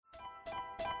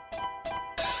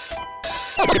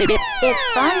It's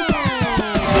fun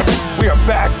time. We are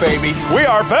back, baby. We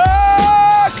are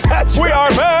back! We are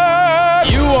back!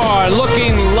 You are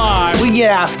looking live. We get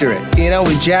after it. You know,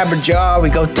 we jabber jaw, we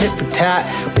go tit for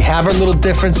tat, we have our little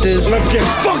differences. Let's get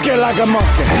funky like a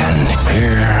monkey. And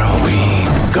here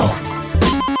we go.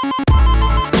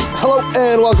 Hello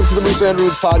and welcome to the Moose and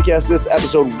Rudes podcast. This is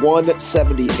episode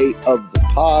 178 of the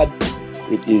pod.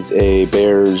 It is a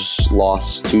Bears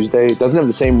loss Tuesday. It doesn't have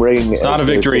the same ring. It's not a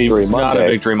victory. It's not a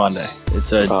victory Monday.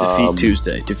 It's a defeat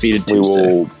Tuesday. Defeated Tuesday.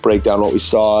 We will break down what we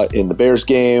saw in the Bears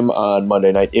game on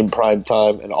Monday night in prime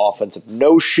time. An offensive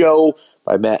no-show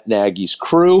by Matt Nagy's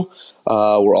crew.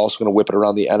 We're also going to whip it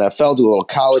around the NFL, do a little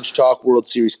college talk. World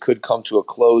Series could come to a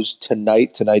close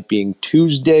tonight. Tonight being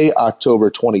Tuesday, October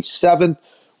 27th,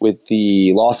 with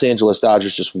the Los Angeles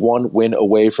Dodgers just one win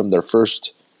away from their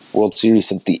first World Series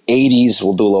since the 80s.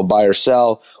 We'll do a little buy or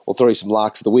sell. We'll throw you some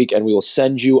locks of the week, and we will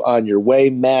send you on your way.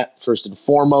 Matt, first and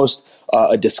foremost,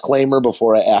 a disclaimer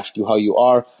before I ask you how you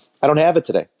are. I don't have it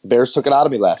today. Bears took it out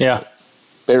of me last night.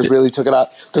 Bears really took it out.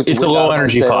 It's a low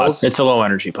energy pod. It's a low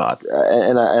energy pod.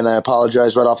 And I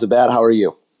apologize right off the bat. How are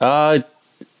you?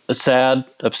 Sad,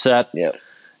 upset,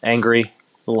 angry,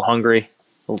 a little hungry,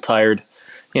 a little tired.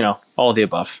 You know, all of the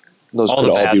above. Those could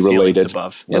all be related.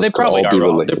 Yeah, they probably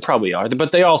are. They probably are.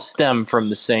 But they all stem from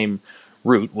the same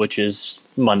root, which is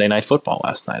Monday Night Football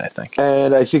last night, I think.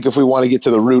 And I think if we want to get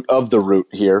to the root of the root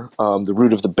here, the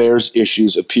root of the Bears'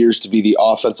 issues appears to be the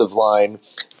offensive line.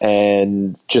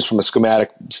 And just from a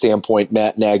schematic standpoint,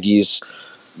 Matt Nagy's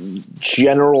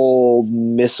general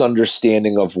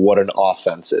misunderstanding of what an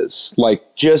offense is.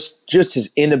 Like just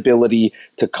his inability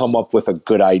to come up with a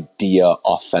good idea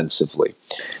offensively.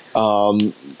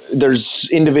 There's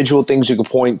individual things you can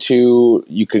point to.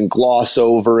 You can gloss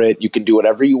over it. You can do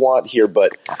whatever you want here.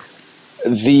 But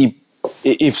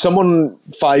if someone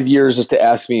 5 years is to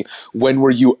ask me, when were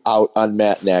you out on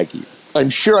Matt Nagy? I'm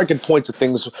sure I could point to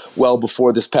things well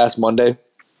before this past Monday.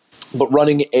 But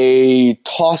running a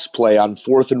toss play on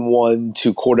 4th and 1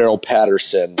 to Cordero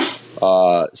Patterson,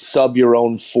 sub your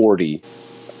own 40.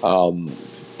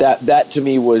 That to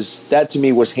me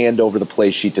was hand over the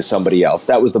play sheet to somebody else.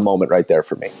 That was the moment right there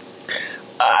for me.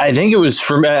 I think it was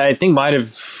I think might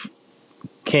have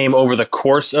came over the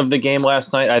course of the game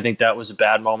last night. I think that was a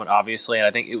bad moment, obviously, and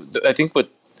I think what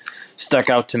stuck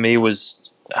out to me was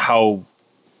how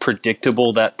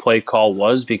predictable that play call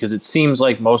was, because it seems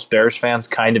like most Bears fans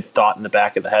kind of thought in the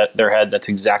back of their head that's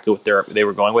exactly what they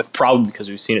were going with, probably because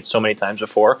we've seen it so many times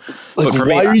before. Like, but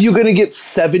why are you going to get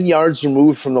 7 yards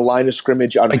removed from the line of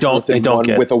scrimmage on 4th and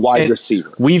 1 with a wide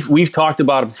receiver? We've talked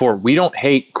about it before. We don't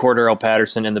hate Cordero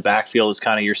Patterson in the backfield as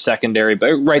kind of your secondary,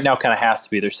 but right now kind of has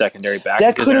to be their secondary back.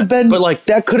 That could have been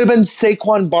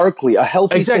Saquon Barkley, a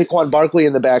healthy Saquon Barkley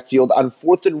in the backfield on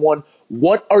 4th and 1.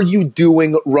 What are you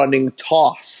doing running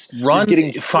toss? You're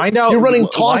running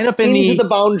toss into the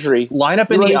boundary. Line up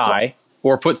in the eye,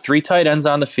 or put 3 tight ends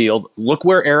on the field. Look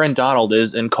where Aaron Donald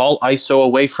is and call ISO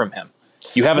away from him.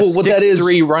 You have a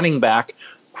 6'3" running back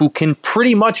who can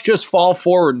pretty much just fall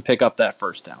forward and pick up that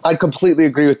first down. I completely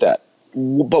agree with that.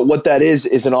 But what that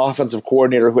is an offensive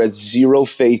coordinator who has zero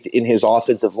faith in his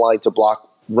offensive line to block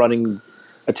running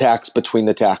attacks between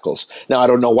the tackles. Now, I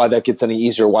don't know why that gets any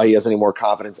easier, why he has any more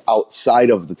confidence outside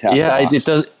of the tackle box. It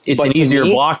does. It's an easier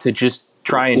block to just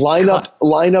try and line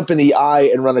up in the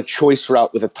eye and run a choice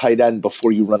route with a tight end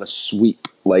before you run a sweep.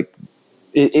 Like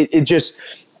it just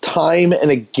time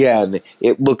and again,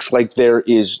 it looks like there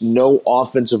is no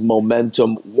offensive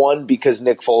momentum. One, because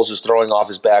Nick Foles is throwing off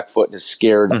his back foot and is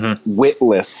scared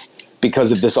witless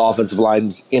because of this offensive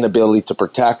line's inability to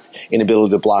protect, inability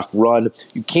to block run.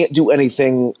 You can't do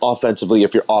anything offensively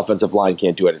if your offensive line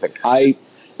can't do anything.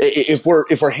 If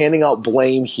we're handing out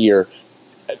blame here,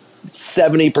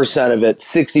 70% of it,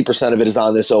 60% of it is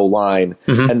on this O-line,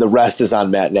 and the rest is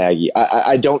on Matt Nagy.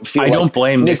 I don't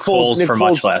blame Nick Foles for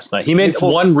much last night. He made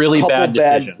one really bad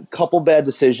decision. Couple bad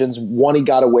decisions. One he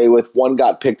got away with. One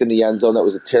got picked in the end zone. That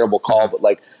was a terrible call.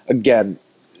 But again,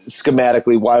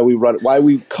 schematically, why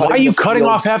are you cutting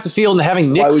off half the field and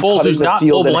having Nick Foles, who's not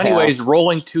mobile anyways,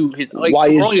 rolling to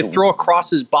throw across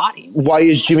his body? Why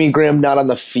is Jimmy Graham not on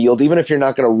the field? Even if you're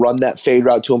not going to run that fade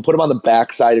route to him, put him on the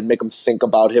backside and make him think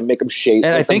about him, make him shade.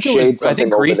 And I think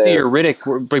Greasy or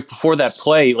Riddick before that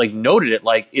play noted it,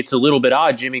 it's a little bit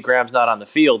odd. Jimmy Graham's not on the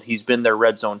field. He's been their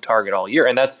red zone target all year,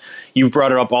 and you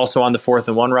brought it up also on the 4th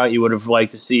and 1 route. You would have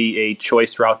liked to see a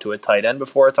choice route to a tight end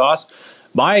before a toss.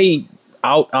 My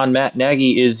out on Matt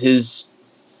Nagy is his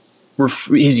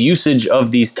his usage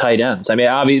of these tight ends. I mean,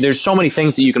 obviously, there's so many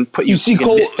things that you can put. You see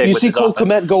Cole offense.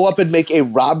 Kmet go up and make a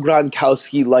Rob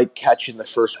Gronkowski-like catch in the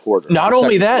first quarter. Not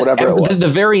only that, the the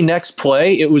very next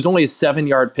play, it was only a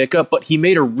 7-yard pickup, but he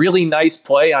made a really nice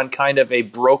play on kind of a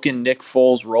broken Nick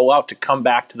Foles rollout to come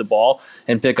back to the ball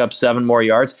and pick up 7 more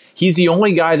yards. He's the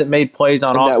only guy that made plays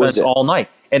on offense all night.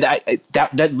 And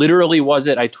that literally was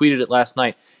it. I tweeted it last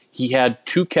night. He had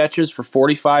 2 catches for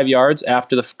 45 yards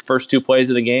after the first 2 plays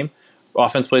of the game.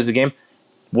 Offense plays of the game,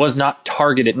 was not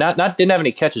targeted. Didn't have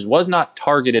any catches. Was not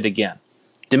targeted again.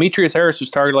 Demetrius Harris was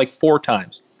targeted like 4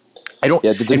 times. Cole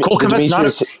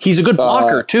Kmet's he's a good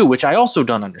blocker too, which I also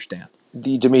don't understand.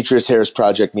 The Demetrius Harris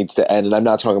project needs to end, and I'm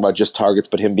not talking about just targets,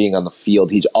 but him being on the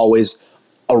field. He's always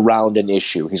around an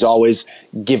issue. He's always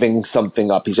giving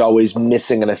something up. He's always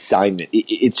missing an assignment.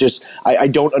 It's just, I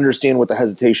don't understand what the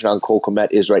hesitation on Cole Kmet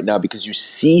is right now, because you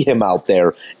see him out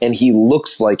there and he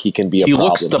looks like he can be a problem. He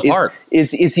looks the part.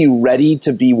 Is he ready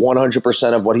to be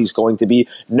 100% of what he's going to be?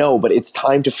 No, but it's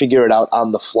time to figure it out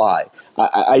on the fly.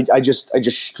 I just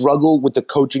struggle with the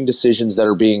coaching decisions that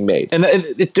are being made. And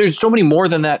there's so many more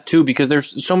than that too, because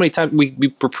there's so many times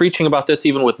we were preaching about this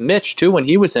even with Mitch too when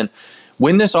he was in.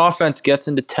 When this offense gets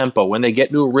into tempo, when they get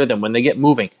into a rhythm, when they get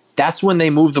moving, that's when they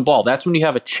move the ball. That's when you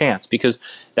have a chance, because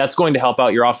that's going to help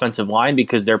out your offensive line,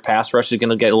 because their pass rush is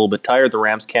going to get a little bit tired. The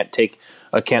Rams can't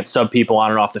sub people on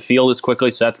and off the field as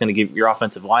quickly, so that's going to give your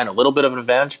offensive line a little bit of an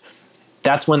advantage.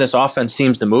 That's when this offense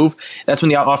seems to move. That's when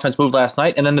the offense moved last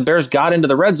night. And then the Bears got into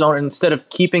the red zone, and instead of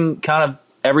keeping kind of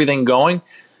everything going,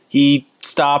 he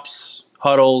stops,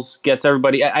 huddles, gets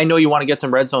everybody. I know you want to get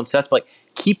some red zone sets, but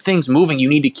keep things moving. You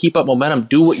need to keep up momentum.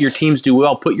 Do what your teams do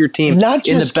well. Put your team in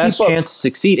the best chance to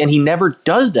succeed. And he never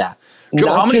does that. Joe,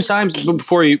 how many times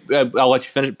before you? I'll let you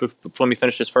finish. Let me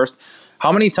finish this first.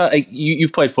 How many times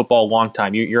you've played football a long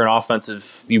time? You're an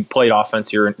offensive. You played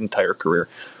offense your entire career.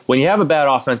 When you have a bad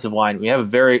offensive line, when you have a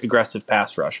very aggressive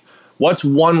pass rush, what's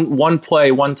one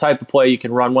play, one type of play you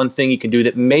can run, one thing you can do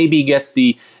that maybe gets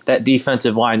that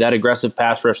defensive line, that aggressive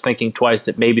pass rush, thinking twice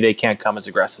that maybe they can't come as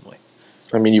aggressively?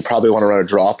 I mean, you probably want to run a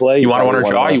draw play. You want to run a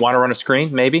draw? You want to run a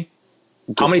screen? Maybe.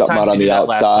 How many times did they do that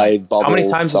last night? How many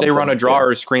times did they run a draw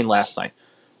or a screen last night?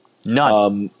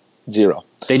 None. 0.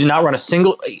 They did not run a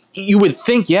single. You would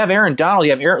think you have Aaron Donald,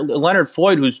 you have Leonard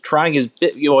Floyd, who's trying his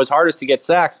hardest to get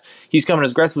sacks. He's coming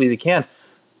as aggressively as he can.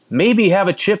 Maybe have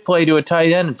a chip play to a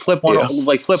tight end and flip one out.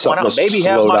 Maybe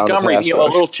have Montgomery, a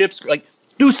little chips.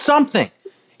 Do something.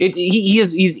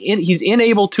 He's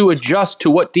unable to adjust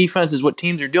to what defenses, what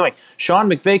teams are doing. Sean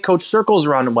McVay coached circles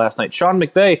around him last night. Sean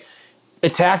McVay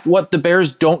attacked what the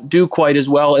Bears don't do quite as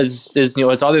well as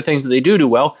other things that they do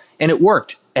well, and it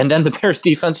worked. And then the Bears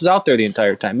defense was out there the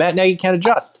entire time. Matt Nagy can't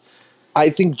adjust. I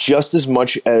think just as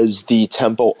much as the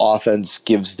tempo offense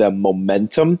gives them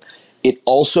momentum, it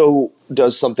also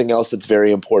does something else that's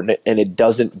very important, and it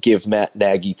doesn't give Matt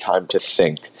Nagy time to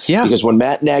think. Yeah. Because when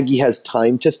Matt Nagy has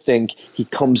time to think, he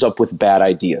comes up with bad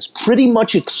ideas. Pretty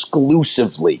much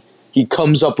exclusively, he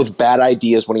comes up with bad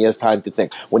ideas when he has time to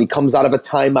think. When he comes out of a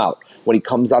timeout, when he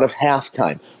comes out of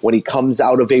halftime, when he comes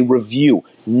out of a review,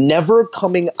 never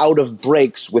coming out of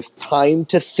breaks with time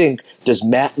to think, does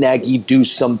Matt Nagy do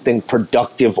something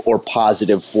productive or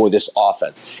positive for this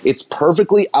offense? It's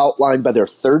perfectly outlined by their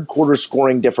third quarter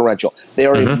scoring differential. They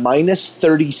are a minus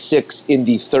 36 in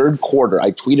the third quarter.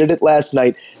 I tweeted it last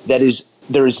night.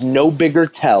 There is no bigger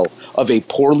tell of a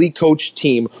poorly coached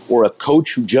team or a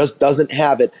coach who just doesn't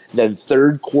have it than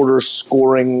third quarter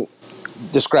scoring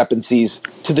discrepancies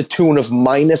to the tune of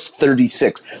minus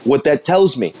 36. What that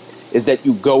tells me is that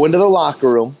you go into the locker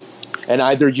room and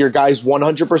either your guys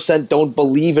 100% don't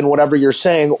believe in whatever you're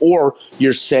saying, or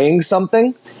you're saying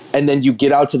something and then you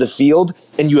get out to the field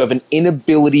and you have an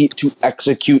inability to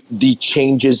execute the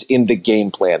changes in the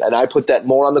game plan. And I put that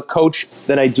more on the coach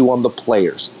than I do on the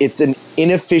players. It's an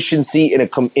inefficiency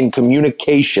in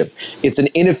communication. It's an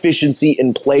inefficiency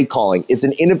in play calling. It's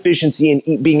an inefficiency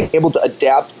in being able to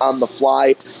adapt on the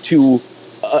fly to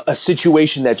a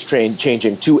situation that's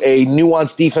changing, to a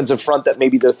nuanced defensive front that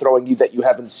maybe they're throwing you that you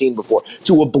haven't seen before,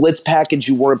 to a blitz package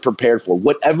you weren't prepared for.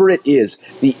 Whatever it is,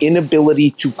 the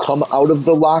inability to come out of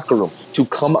the locker room, to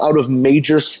come out of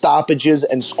major stoppages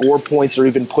and score points or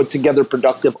even put together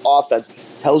productive offense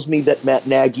tells me that Matt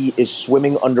Nagy is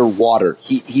swimming underwater.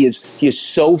 He is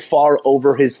so far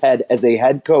over his head as a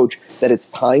head coach that it's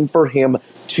time for him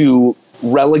to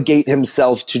relegate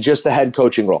himself to just the head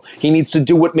coaching role. He needs to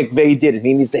do what McVay did, and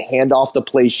he needs to hand off the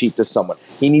play sheet to someone.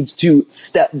 He needs to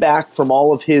step back from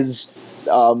all of his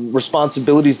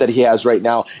responsibilities that he has right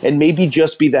now, and maybe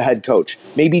just be the head coach.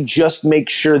 Maybe just make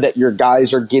sure that your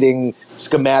guys are getting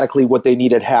schematically what they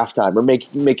need at halftime, or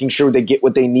making sure they get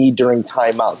what they need during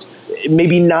timeouts.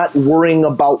 Maybe not worrying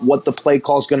about what the play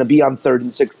call is going to be on 3rd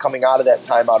and 6 coming out of that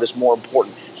timeout is more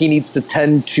important. He needs to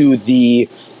tend to the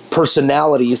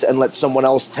personalities and let someone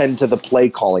else tend to the play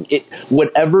calling.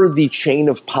 Whatever the chain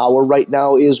of power right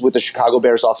now is with the Chicago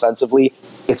Bears offensively,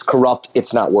 it's corrupt.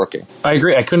 It's not working. I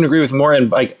agree. I couldn't agree with more. And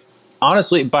like,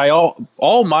 honestly, by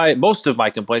most of my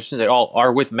complaints, they all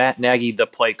are with Matt Nagy, the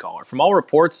play caller. From all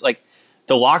reports, like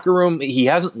the locker room, he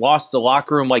hasn't lost the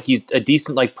locker room. Like he's a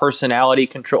decent like personality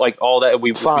control, like all that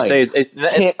we say is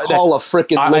can't call a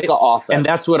freaking lick of offense. And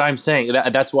that's what I'm saying.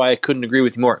 That's why I couldn't agree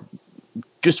with you more.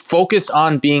 Just focus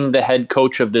on being the head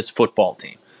coach of this football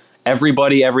team.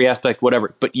 Everybody, every aspect,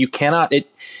 whatever. But you cannot.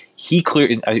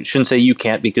 I shouldn't say you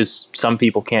can't, because some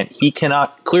people can't. He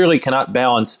clearly cannot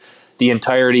balance the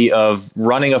entirety of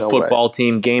running a football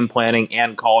team, game planning,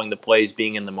 and calling the plays,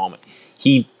 being in the moment.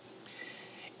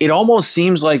 It almost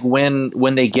seems like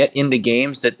when they get into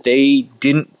games that they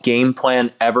didn't game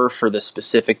plan ever for the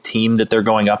specific team that they're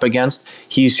going up against.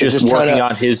 He's just working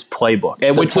on his playbook.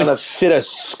 They're trying to fit a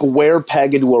square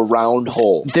peg into a round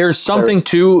hole. There's something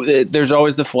too. There's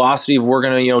always the philosophy of we're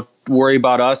going to worry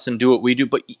about us and do what we do.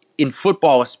 But in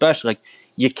football especially, like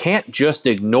you can't just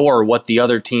ignore what the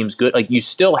other team's good. Like you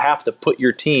still have to put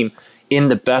your team in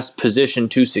the best position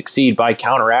to succeed by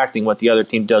counteracting what the other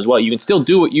team does well. You can still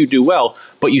do what you do well,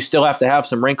 but you still have to have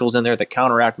some wrinkles in there that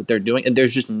counteract what they're doing, and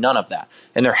there's just none of that.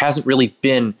 And there hasn't really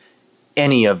been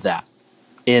any of that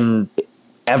in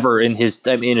his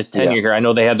tenure here. I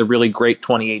know they had the really great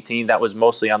 2018. That was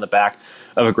mostly on the back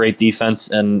of a great defense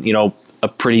and a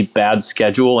pretty bad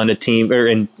schedule and a team or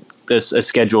in a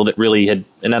schedule that really had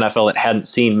an NFL that hadn't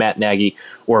seen Matt Nagy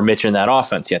or Mitch in that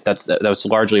offense yet. That's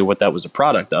largely what that was a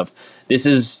product of. This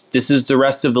is the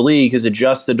rest of the league has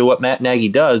adjusted to what Matt Nagy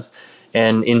does,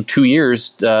 and in 2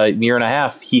 years, year and a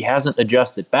half, he hasn't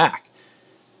adjusted back.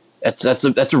 That's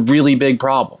a really big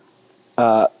problem.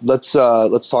 Let's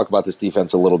talk about this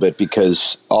defense a little bit,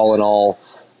 because all in all,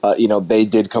 they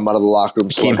did come out of the locker room.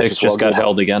 Akeem Hicks just got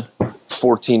held again.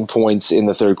 14 points in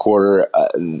the third quarter. I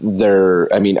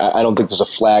don't think there's a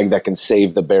flag that can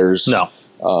save the Bears. No.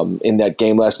 In that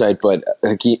game last night, but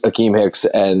Akeem Hicks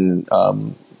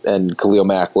and Khalil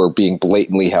Mack were being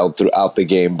blatantly held throughout the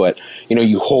game. But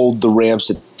you hold the Rams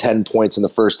to 10 points in the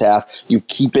first half. You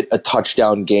keep it a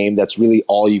touchdown game. That's really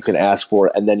all you can ask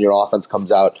for. And then your offense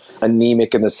comes out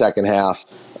anemic in the second half.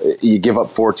 You give up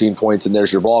 14 points, and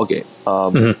there's your ball game.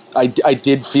 I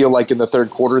did feel like in the third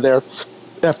quarter there,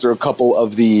 after a couple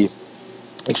of the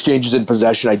exchanges in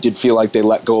possession, I did feel like they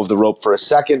let go of the rope for a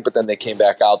second, but then they came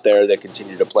back out there. They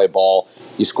continued to play ball.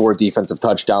 You score a defensive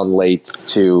touchdown late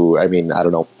to,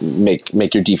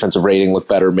 make your defensive rating look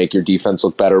better, make your defense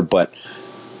look better. But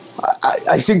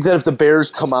I think that if the Bears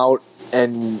come out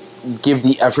and give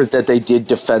the effort that they did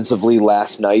defensively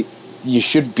last night, you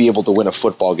should be able to win a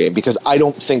football game, because I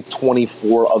don't think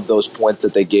 24 of those points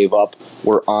that they gave up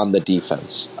were on the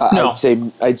defense. No.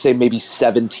 I'd say maybe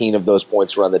 17 of those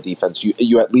points were on the defense.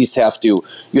 You at least have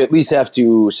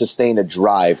to sustain a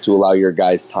drive to allow your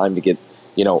guys time to get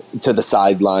to the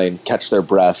sideline, catch their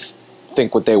breath,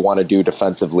 think what they want to do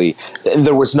defensively.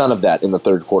 There was none of that in the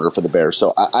third quarter for the Bears.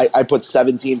 So I put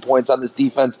 17 points on this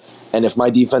defense. And if my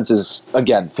defense is,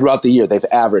 again, throughout the year, they've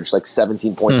averaged like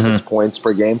 17.6 points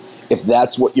per game. If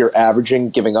that's what you're averaging,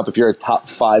 giving up, if you're a top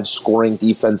 5 scoring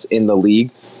defense in the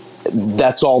league,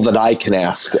 that's all that I can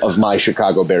ask of my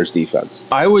Chicago Bears defense.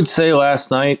 I would say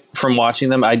last night, from watching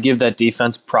them, I'd give that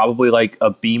defense probably like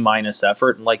a B-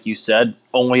 effort. And like you said,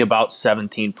 only about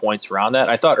 17 points around that.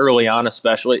 I thought early on,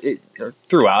 especially,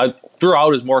 throughout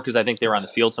is more because I think they were on the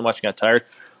field so much and got tired.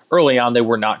 Early on, they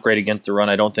were not great against the run.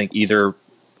 I don't think either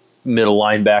middle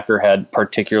linebacker had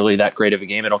particularly that great of a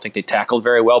game. I don't think they tackled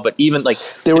very well, but even like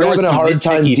they were having a hard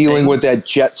time dealing with that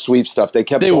jet sweep stuff. They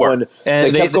kept going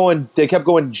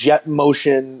jet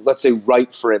motion, let's say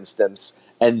right, for instance,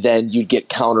 and then you'd get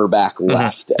counter back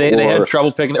left. They had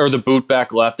trouble picking, or the boot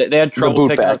back left. They had trouble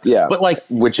picking back, but like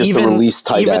which is the release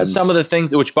tight even end. Some of the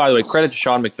things, which by the way, credit to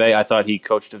Sean McVay. I thought he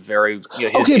coached a very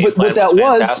but what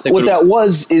that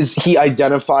was is he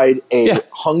identified a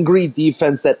hungry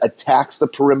defense that attacks the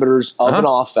perimeters of an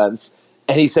offense,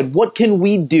 and he said, "What can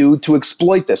we do to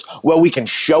exploit this?" Well, we can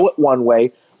show it one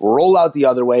way, roll out the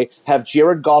other way, have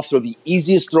Jared Goff throw the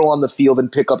easiest throw on the field,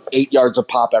 and pick up 8 yards a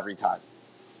pop every time.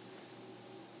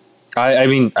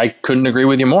 I couldn't agree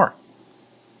with you more.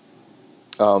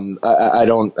 I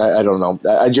don't know.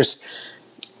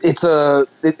 it's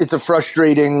a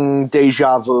frustrating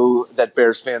deja vu that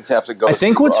Bears fans have to go through. I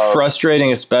think what's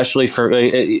frustrating, especially for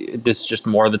this, is just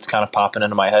more that's kind of popping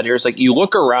into my head here. Is like you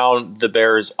look around the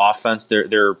Bears' offense,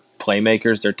 their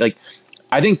playmakers. They're like,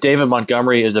 I think David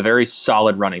Montgomery is a very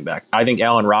solid running back. I think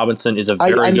Allen Robinson is a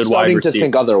very good wide receiver. I'm starting to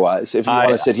think otherwise. If you want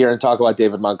to sit here and talk about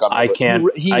David Montgomery, I can't.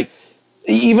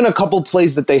 Even a couple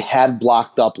plays that they had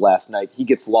blocked up last night, he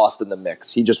gets lost in the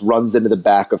mix. He just runs into the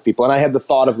back of people. And I had the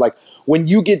thought of, like, when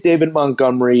you get David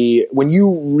Montgomery, when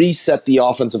you reset the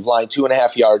offensive line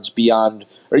 2.5 yards beyond,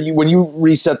 when you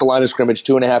reset the line of scrimmage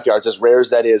 2.5 yards, as rare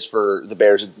as that is for the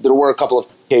Bears, there were a couple of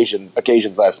occasions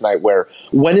last night where,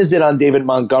 when is it on David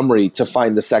Montgomery to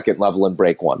find the second level and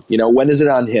break one? When is it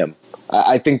on him?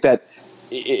 I think that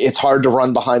it's hard to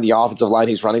run behind the offensive line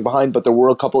he's running behind, but there were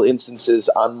a couple instances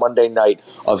on Monday night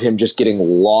of him just getting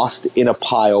lost in a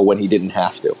pile when he didn't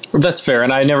have to. That's fair,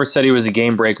 and I never said he was a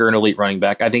game breaker, an elite running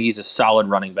back. I think he's a solid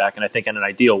running back, and I think in an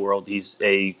ideal world, he's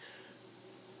a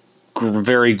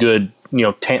very good,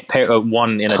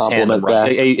 one in a tandem,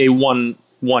 right? A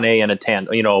 1A and a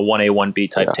tandem, a 1A,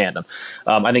 1B type tandem.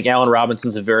 I think Allen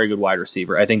Robinson's a very good wide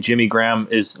receiver. I think Jimmy Graham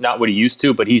is not what he used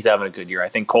to, but he's having a good year. I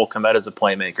think Cole Kmet is a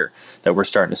playmaker that we're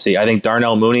starting to see. I think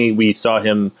Darnell Mooney, we saw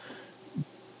him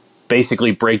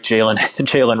basically break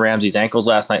Jalen Ramsey's ankles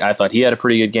last night. I thought he had a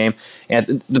pretty good game.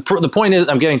 And the point is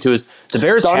I'm getting to is the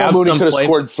Bears Darnell Mooney could have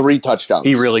scored 3 touchdowns.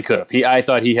 He really could have. I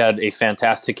thought he had a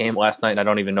fantastic game last night, and I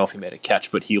don't even know if he made a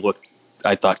catch, but he looked,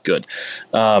 I thought, good.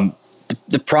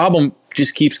 The problem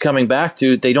just keeps coming back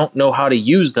to they don't know how to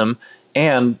use them,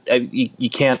 and you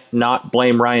can't not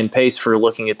blame Ryan Pace for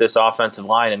looking at this offensive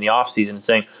line in the offseason and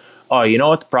saying, oh, you know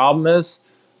what the problem is?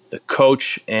 The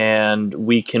coach, and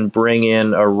we can bring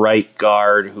in a right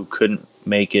guard who couldn't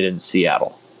make it in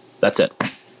Seattle. That's it.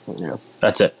 Yeah.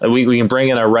 That's it. We can bring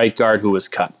in a right guard who was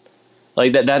cut.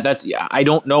 Like that's I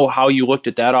don't know how you looked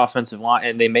at that offensive line,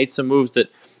 and they made some moves that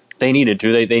they needed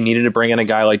to. They needed to bring in a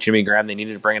guy like Jimmy Graham. They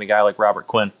needed to bring in a guy like Robert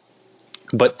Quinn.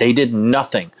 But they did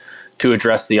nothing to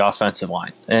address the offensive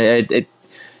line.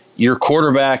 Your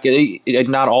quarterback,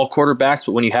 not all quarterbacks,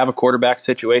 but when you have a quarterback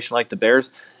situation like the Bears,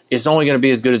 it's only going to be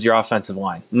as good as your offensive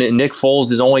line. Nick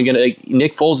Foles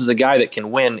is a guy that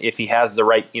can win if he has the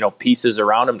right pieces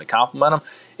around him to complement him,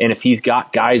 and if he's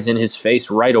got guys in his face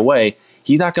right away,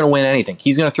 he's not going to win anything.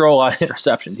 He's going to throw a lot of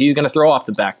interceptions. He's going to throw off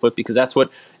the back foot because that's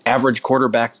what average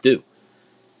quarterbacks do.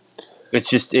 It's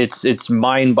just it's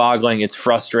mind-boggling. It's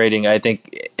frustrating. I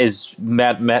think as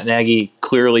Matt Nagy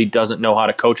clearly doesn't know how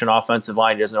to coach an offensive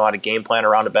line. He doesn't know how to game plan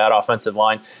around a bad offensive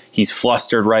line. He's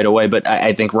flustered right away. But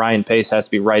I think Ryan Pace has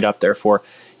to be right up there for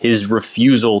his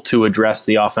refusal to address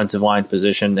the offensive line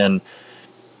position. And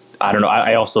I don't know.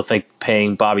 I also think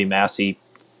paying Bobby Massey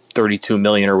 $32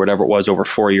 million or whatever it was over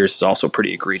 4 years is also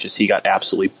pretty egregious. He got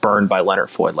absolutely burned by Leonard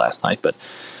Floyd last night. But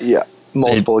yeah.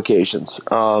 Multiple occasions.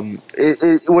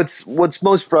 What's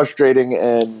most frustrating,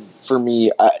 and for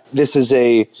me,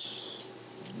 we're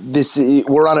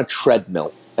on a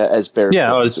treadmill as Bears.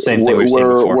 Yeah, it's the same thing we've seen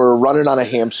before. We're running on a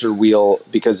hamster wheel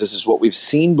because this is what we've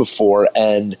seen before,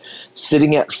 and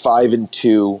sitting at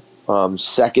 5-2,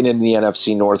 second in the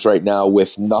NFC North right now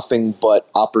with nothing but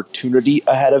opportunity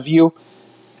ahead of you.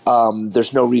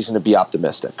 There's no reason to be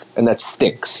optimistic, and that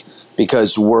stinks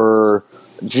because we're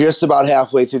just about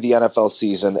halfway through the NFL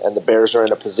season, and the Bears are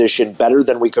in a position better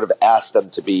than we could have asked them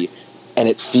to be, and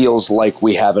it feels like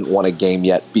we haven't won a game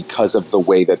yet because of the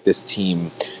way that this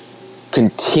team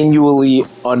continually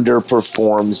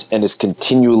underperforms and is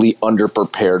continually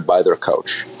underprepared by their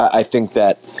coach. I think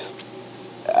that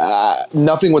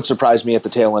nothing would surprise me at the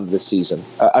tail end of the season.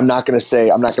 I'm not going to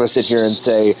sit here and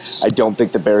say I don't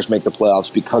think the Bears make the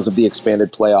playoffs because of the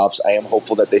expanded playoffs. I am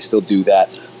hopeful that they still do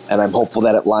that. And I'm hopeful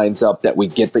that it lines up that we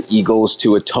get the Eagles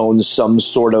to atone some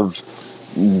sort of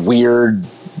weird,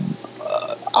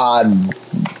 odd,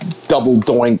 double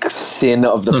doink sin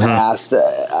of the past.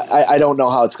 I don't know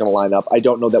how it's going to line up. I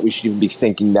don't know that we should even be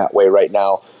thinking that way right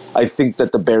now. I think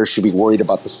that the Bears should be worried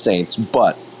about the Saints.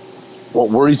 But what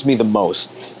worries me the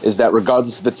most is that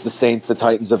regardless if it's the Saints, the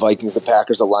Titans, the Vikings, the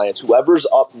Packers, the Lions, whoever's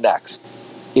up next,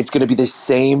 it's going to be the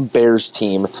same Bears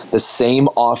team, the same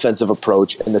offensive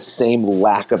approach, and the same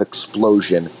lack of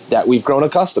explosion that we've grown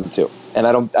accustomed to. And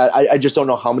I just don't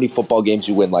know how many football games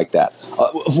you win like that.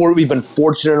 We've been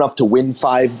fortunate enough to win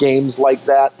 5 games like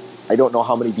that. I don't know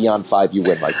how many beyond 5 you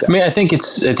win like that. I mean, I think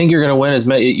you're going to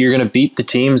win you're going to beat the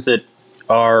teams that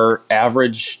are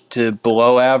average to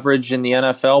below average in the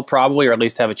NFL, probably, or at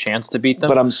least have a chance to beat them.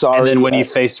 But I'm sorry. And then when you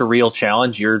face a real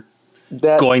challenge, you're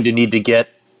going to need to get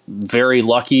very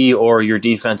lucky, or your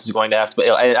defense is going to have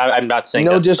to. I'm not saying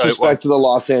no disrespect to the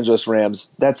Los Angeles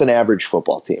Rams. That's an average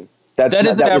football team. That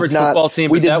is an average football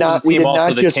team, but that was a team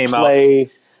also that came out.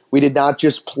 We did not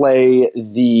just play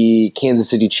the Kansas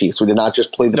City Chiefs. We did not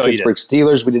just play the Pittsburgh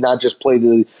Steelers. We did not just play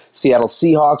the Seattle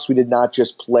Seahawks. We did not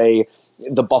just play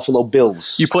the Buffalo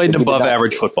Bills. You played an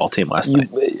above-average football team last night.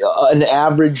 An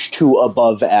average to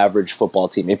above-average football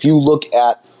team. If you look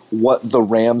at what the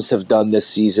Rams have done this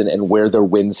season and where their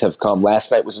wins have come,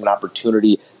 last night was an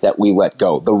opportunity that we let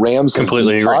go. The Rams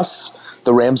completely have beat us.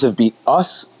 The Rams have beat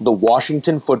us, the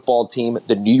Washington football team,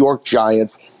 the New York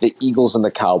Giants, the Eagles, and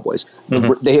the Cowboys.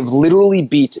 They have literally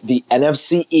beat the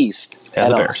NFC East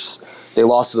and the us. Bears. They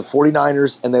lost to the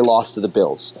 49ers and they lost to the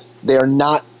Bills.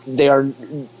 The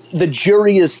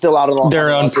jury is still out on they're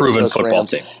an unproven football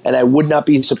team. And I would not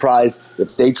be surprised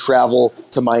if they travel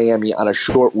to Miami on a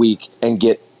short week and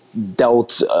get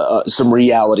dealt some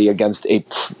reality against a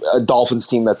Dolphins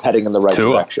team that's heading in the right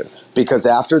direction. Because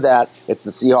after that, it's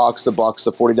the Seahawks, the Bucs,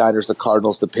 the 49ers, the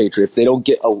Cardinals, the Patriots. They don't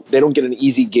get an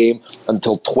easy game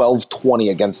until 12-20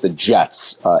 against the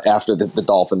Jets after the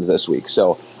Dolphins this week.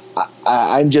 So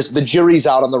I'm just, the jury's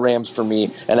out on the Rams for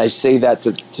me, and I say that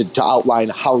to outline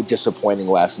how disappointing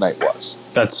last night was.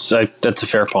 That's a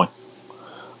fair point.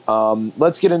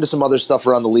 Let's get into some other stuff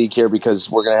around the league here,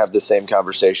 because we're going to have the same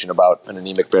conversation about an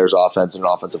anemic Bears offense and an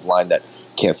offensive line that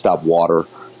can't stop water.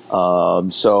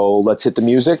 So let's hit the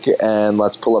music and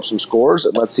let's pull up some scores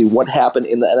and let's see what happened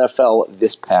in the NFL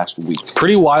this past week.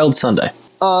 Pretty wild Sunday.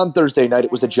 On Thursday night,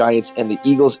 it was the Giants and the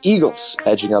Eagles. Eagles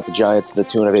edging out the Giants to the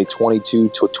tune of a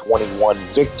 22-21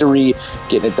 victory,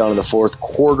 getting it done in the fourth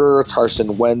quarter.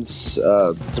 Carson Wentz,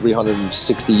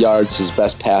 360 yards, his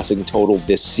best passing total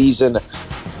this season.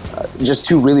 Just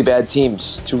two really bad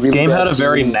teams. Game had a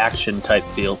very Maction type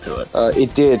feel to it.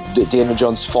 It did. Daniel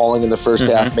Jones falling in the first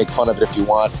half. Make fun of it if you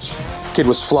want. Kid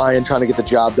was flying, trying to get the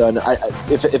job done.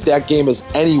 If that game is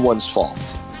anyone's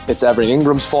fault, it's Evan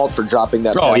Ingram's fault for dropping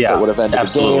that pass that would have ended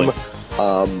the game.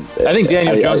 I think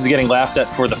Daniel Jones is getting laughed at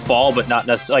for the fall, but not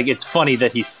necessarily. Like, it's funny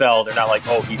that he fell. They're not like,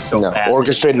 oh, he's so bad.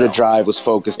 Orchestrated a drive, was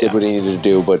focused, did what he needed to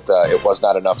do, but it was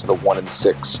not enough for the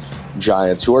 1-6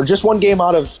 Giants, who are just one game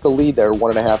out of the lead there,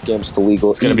 1.5 games to the league.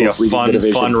 It's going to be a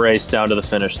fun race down to the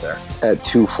finish there. At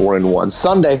 2-4-1.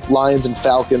 Sunday, Lions and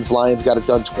Falcons. Lions got it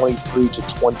done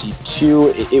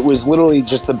 23-22. It was literally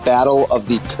just the battle of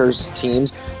the cursed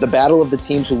teams, the battle of the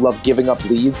teams who love giving up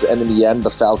leads, and in the end, the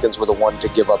Falcons were the one to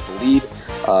give up the lead.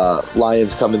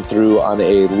 Lions coming through on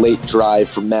a late drive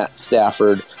from Matt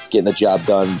Stafford, getting the job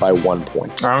done by 1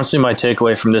 point. Honestly, my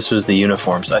takeaway from this was the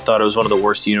uniforms. I thought it was one of the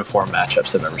worst uniform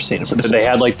matchups I've ever seen. They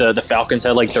had like the Falcons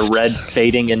had like the red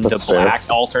fading into black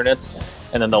alternates,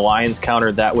 and then the Lions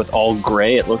countered that with all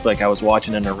gray. It looked like I was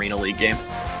watching an Arena League game.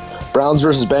 Browns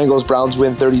versus Bengals. Browns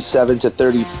win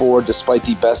 37-34 despite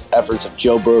the best efforts of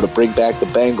Joe Burrow to bring back the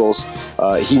Bengals.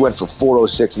 He went for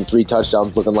 406 and 3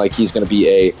 touchdowns, looking like he's going to be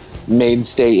a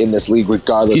mainstay in this league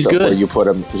regardless of where you put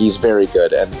him. He's very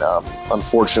good, and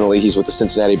unfortunately he's with the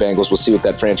Cincinnati Bengals. We'll see what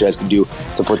that franchise can do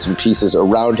to put some pieces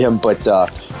around him, but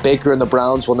Baker and the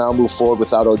Browns will now move forward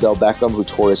without Odell Beckham, who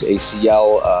tore his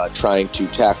ACL trying to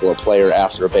tackle a player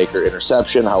after a Baker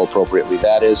interception, how appropriately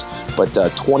that is. But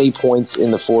 20 points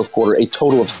in the fourth quarter, a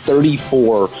total of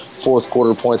 34 fourth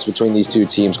quarter points between these two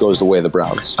teams goes the way of the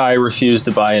Browns. I refuse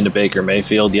to buy into Baker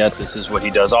Mayfield yet. This is what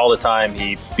he does all the time.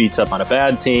 He beats up on a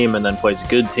bad team and then plays a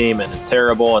good team and is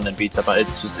terrible and then beats up on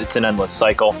it's an endless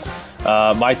cycle.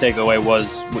 My takeaway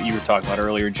was what you were talking about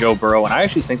earlier, Joe Burrow, and I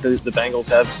actually think the Bengals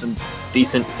have some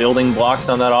decent building blocks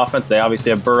on that offense. They obviously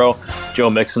have Burrow.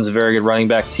 Joe Mixon's a very good running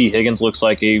back. T. Higgins looks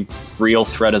like a real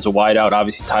threat as a wideout.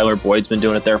 Obviously, Tyler Boyd's been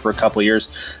doing it there for a couple of years.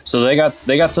 So they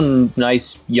got some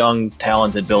nice, young,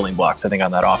 talented building blocks, I think,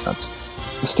 on that offense.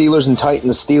 The Steelers and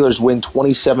Titans. Steelers win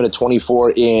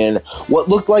 27-24 in what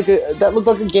looked like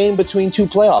a game between two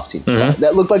playoff teams. Mm-hmm.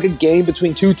 That looked like a game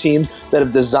between two teams that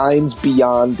have designs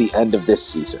beyond the end of this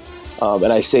season.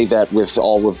 And I say that with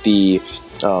all of the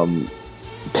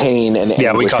pain and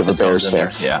anguish of a Bears fan.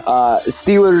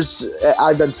 Steelers,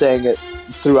 I've been saying it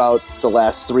throughout the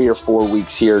last 3 or 4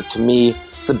 weeks here. To me,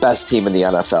 it's the best team in the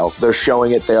NFL. They're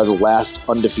showing it. They are the last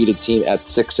undefeated team at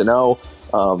 6-0.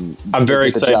 I'm very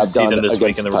excited to see them this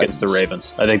week against the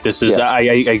Ravens. I think this is. Yeah. I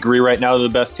agree. Right now, they're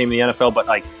the best team in the NFL. But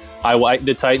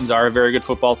the Titans are a very good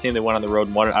football team. They went on the road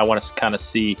and won it. I want to kind of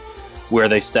see where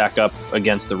they stack up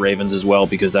against the Ravens as well,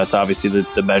 because that's obviously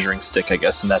the measuring stick, I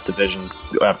guess, in that division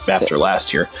after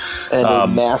last year. And a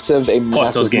massive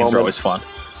plus those games are always fun.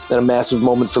 And a massive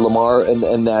moment for Lamar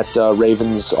and that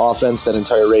Ravens offense, that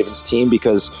entire Ravens team,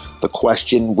 because the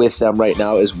question with them right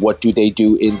now is what do they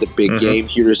do in the big game?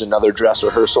 Here's another dress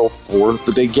rehearsal for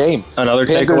the big game. Another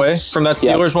takeaway from that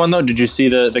Steelers one, though, did you see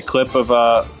the clip of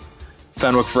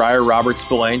Fenwick Fryer, Robert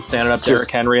Spillane standing up Derrick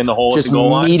Henry in the hole at the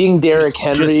goal line. Just meeting Derrick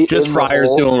Henry Just in Fryers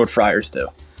the hole. doing what Fryers do.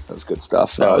 That's good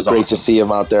stuff. That was great awesome. to see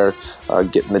him out there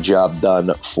getting the job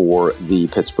done for the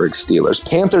Pittsburgh Steelers.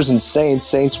 Panthers and Saints.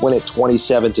 Saints win it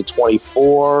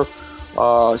 27-24.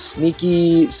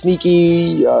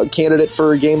 Sneaky candidate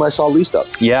for a game I saw least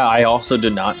of. Yeah, I also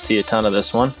did not see a ton of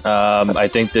this one. I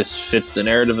think this fits the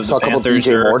narrative of Saw the a couple Panthers.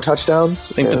 DJ Moore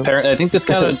touchdowns. I think this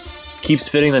kind of keeps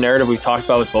fitting the narrative we've talked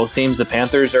about with both teams. The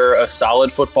Panthers are a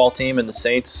solid football team, and the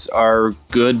Saints are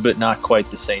good, but not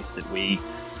quite the Saints that we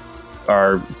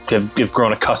have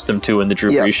grown accustomed to in the Drew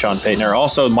Brees, Sean Payton era.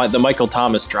 Also, the Michael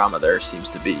Thomas drama there seems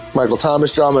to be Michael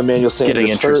Thomas drama. Emmanuel Sanders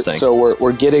getting interesting. hurt, so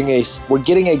we're getting a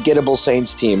gettable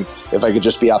Saints team. If I could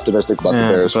just be optimistic about the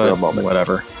Bears for a moment.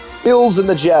 Whatever. Bills and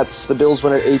the Jets. The Bills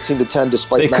win at 18-10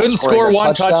 despite They not couldn't scoring score a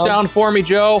one touchdown for me,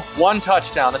 Joe. One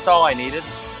touchdown. That's all I needed.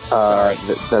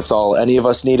 That's all any of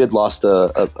us needed. Lost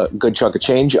a good chunk of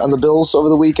change on the Bills over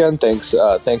the weekend. Thanks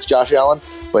Josh Allen.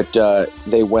 But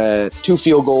they went 2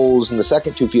 field goals in the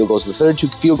second, 2 field goals in the third, 2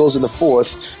 field goals in the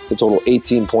fourth, to total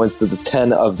 18 points to the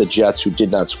 10 of the Jets, who did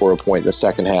not score a point in the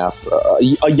second half.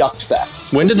 A yuck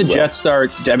fest. When did the Jets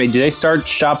start? I mean, do they start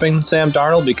shopping Sam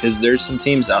Darnold? Because there's some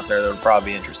teams out there that would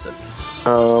probably be interested.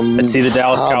 And see the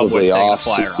Dallas Cowboys taking a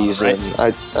flyer on them, right?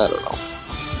 I don't know.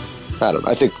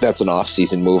 I think that's an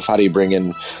off-season move. How do you bring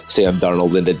in Sam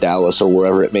Darnold into Dallas or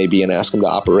wherever it may be and ask him to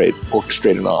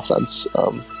orchestrate an offense?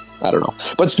 I don't know.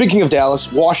 But speaking of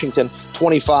Dallas, Washington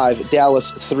 25,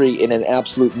 Dallas 3 in an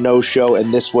absolute no-show,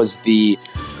 and this was the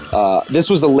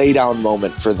laydown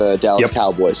moment for the Dallas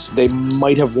Cowboys. They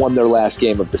might have won their last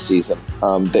game of the season.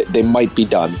 They might be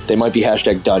done. They might be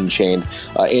 #done chained.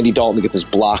 Andy Dalton gets his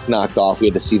block knocked off. We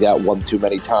had to see that one too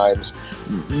many times.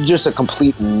 Just a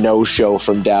complete no-show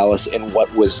from Dallas in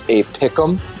what was a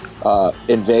pick'em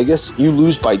in Vegas. You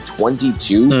lose by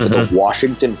 22 to the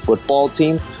Washington football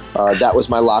team. That was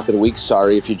my lock of the week.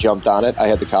 Sorry if you jumped on it. I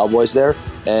had the Cowboys there,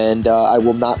 and I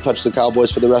will not touch the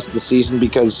Cowboys for the rest of the season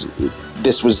because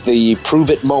this was the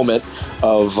prove-it moment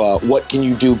of what can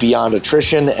you do beyond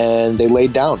attrition, and they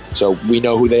laid down. So we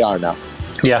know who they are now.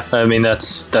 Yeah, I mean,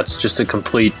 that's just a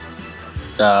complete...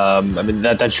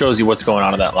 that shows you what's going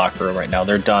on in that locker room right now.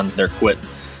 They're done. They're quit.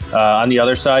 On the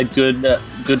other side,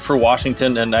 good for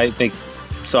Washington, and I think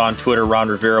saw on Twitter Ron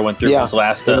Rivera went through his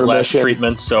last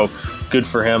treatments, so good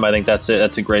for him. I think that's it.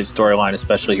 That's a great storyline,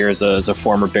 especially here as a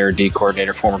former Bear D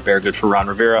coordinator, former Bear. Good for Ron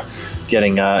Rivera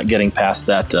getting past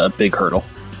that big hurdle.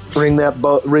 Ring that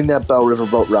bell,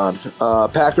 Riverboat Ron.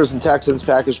 Packers and Texans.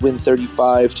 Packers win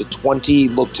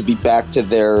 35-20. Look to be back to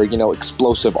their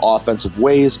explosive offensive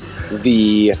ways.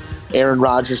 The Aaron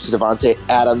Rodgers to Devontae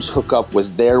Adams hookup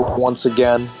was there once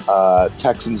again.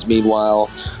 Texans, meanwhile,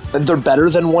 they're better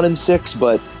than 1-6,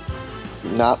 but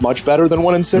not much better than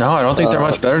 1-6. No, I don't think they're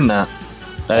much better than that.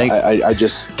 I think I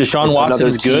just Deshaun Watson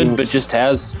is good, but just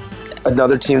has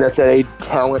another team that's at a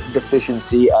talent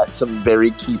deficiency at some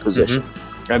very key positions.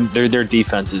 Their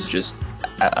defense is just.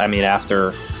 I mean,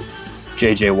 after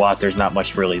J.J. Watt, there's not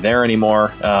much really there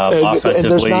anymore. Offensively,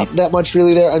 and there's not that much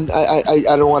really there, and I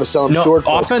don't want to sell them short.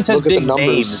 Offense has big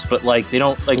names, but they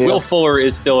don't Will Fuller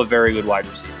is still a very good wide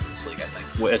receiver in this league. I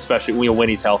think, especially when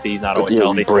he's healthy. He's not always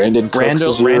healthy.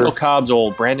 Randall Cobb's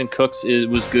old. Brandon Cooks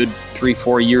was good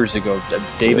 3-4 years ago.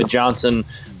 David Johnson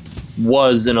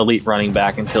was an elite running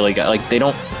back until he got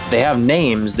they have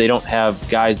names. They don't have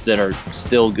guys that are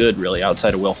still good really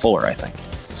outside of Will Fuller, I think.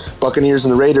 Buccaneers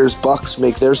and the Raiders. Bucks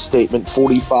make their statement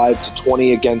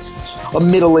 45-20 against a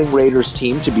middling Raiders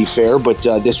team, to be fair, but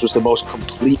this was the most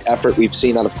complete effort we've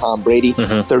seen out of Tom Brady.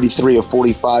 33 of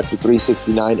 45 for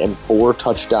 369 and 4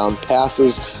 touchdown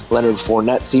passes. Leonard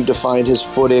Fournette seemed to find his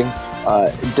footing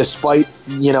despite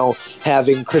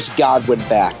having Chris Godwin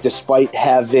back, despite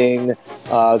having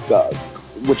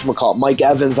Mike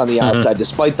Evans on the outside,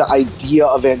 despite the idea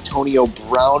of Antonio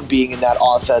Brown being in that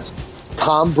offense.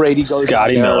 Tom Brady goes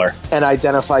Scotty Miller and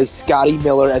identifies Scotty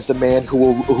Miller as the man who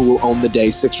will own the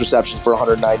day. 6 receptions for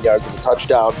 109 yards and a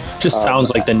touchdown. Just sounds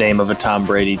like the name of a Tom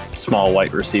Brady small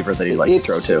white receiver that he'd like to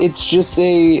throw to. It's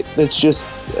just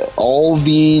all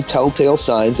the telltale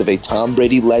signs of a Tom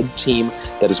Brady-led team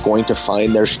that is going to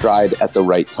find their stride at the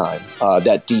right time.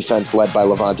 That defense led by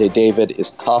Levante David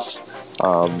is tough.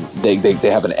 They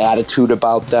have an attitude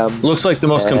about them. Looks like the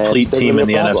most complete team in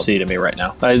the NFC to me right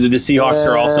now. The Seahawks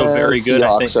are also very good.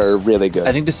 Seahawks are really good.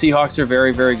 I think the Seahawks are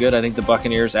very, very good. I think the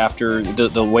Buccaneers, after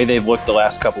the way they've looked the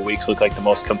last couple weeks, look like the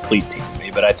most complete team to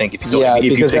me. But I think if you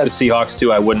take the Seahawks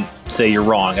too, I wouldn't say you're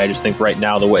wrong. I just think right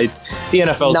now the way the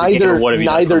NFL's the game of what have you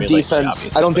done neither for me lately, defense.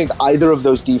 obviously. I don't think either of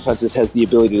those defenses has the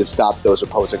ability to stop those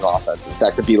opposing offenses.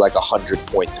 That could be like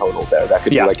 100-point total there. That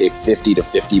could be like a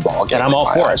 50-50 ball game. And I'm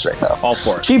all for it right now. All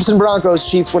for it. Chiefs and Broncos.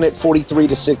 Chiefs win it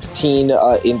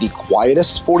 43-16 in the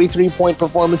quietest 43-point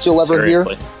performance you'll ever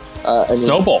Seriously. hear.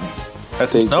 Snowball.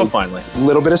 That's some snow finally. A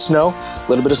little bit of snow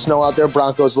out there.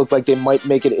 Broncos look like they might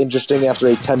make it interesting after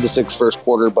a 10-6 first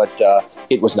quarter, but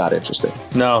it was not interesting.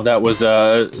 No, that was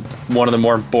one of the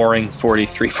more boring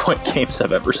 43-point games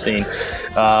I've ever seen.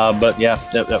 But yeah,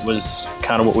 that was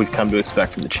kind of what we've come to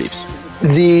expect from the Chiefs.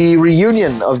 The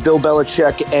reunion of Bill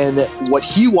Belichick and what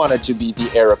he wanted to be the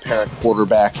heir apparent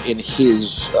quarterback in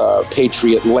his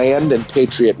Patriot land and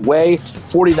Patriot way.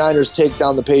 49ers take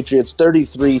down the Patriots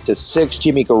 33-6.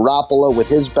 Jimmy Garoppolo with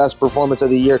his best performance of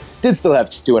the year. Did still have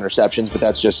 2 interceptions, but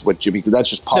that's just what Jimmy does.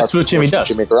 Jimmy does.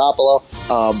 Jimmy Garoppolo.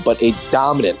 But a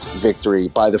dominant victory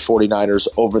by the 49ers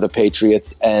over the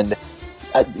Patriots. And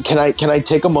can I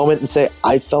take a moment and say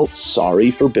I felt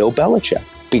sorry for Bill Belichick?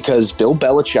 Because Bill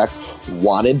Belichick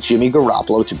wanted Jimmy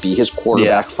Garoppolo to be his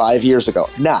quarterback 5 years ago.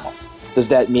 Now, does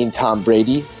that mean Tom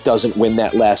Brady doesn't win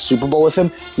that last Super Bowl with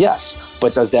him? Yes.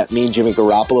 But does that mean Jimmy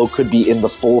Garoppolo could be in the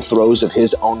full throes of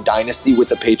his own dynasty with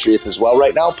the Patriots as well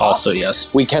right now? Possibly. Also,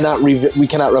 yes. We cannot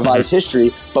revise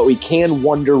history, but we can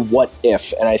wonder what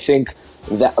if. And I think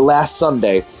that last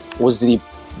Sunday was the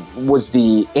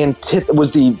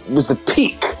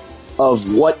peak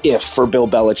of what if for Bill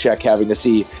Belichick, having to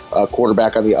see a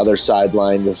quarterback on the other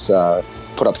sideline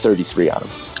put up 33 on him.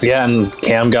 Yeah, and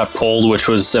Cam got pulled, which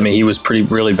was, he was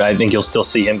really bad. I think you'll still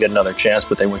see him get another chance,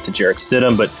 but they went to Jarrett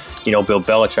Stidham. But, Bill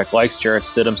Belichick likes Jarrett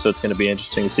Stidham, so it's going to be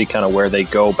interesting to see kind of where they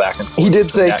go back and forth. He did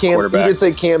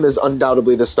say Cam is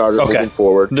undoubtedly the starter moving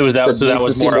forward. That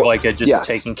was more of like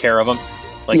taking care of him.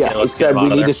 He said we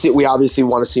need to see. We obviously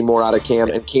want to see more out of Cam,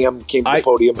 and Cam came to the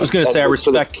podium. I was going to say I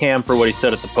respect Cam for what he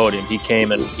said at the podium. He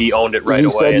came and he owned it right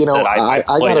away. Said, and said, I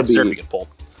gotta get pulled.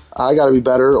 I got to be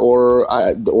better, or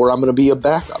I'm going to be a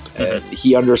backup. And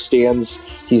he understands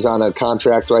he's on a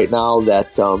contract right now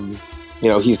that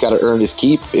he's got to earn his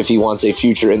keep if he wants a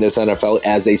future in this NFL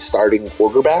as a starting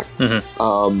quarterback.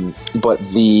 But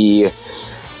the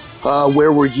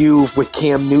where were you with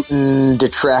Cam Newton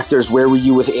detractors? Where were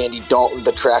you with Andy Dalton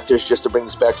detractors? Just to bring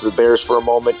this back to the Bears for a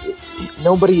moment,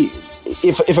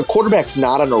 if a quarterback's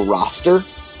not on a roster,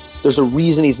 there's a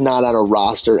reason he's not on a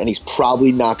roster, and he's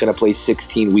probably not going to play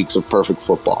 16 weeks of perfect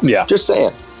football. Yeah, just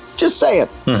saying.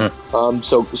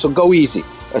 So go easy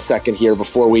a second here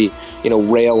before we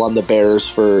rail on the Bears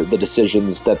for the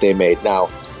decisions that they made. Now,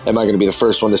 am I going to be the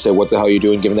first one to say what the hell are you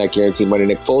doing giving that guaranteed money to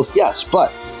Nick Foles? Yes,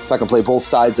 but if I can play both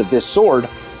sides of this sword,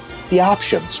 the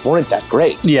options weren't that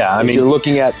great. Yeah, if you're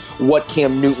looking at what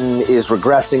Cam Newton is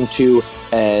regressing to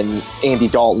and Andy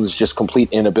Dalton's just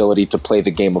complete inability to play the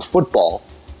game of football,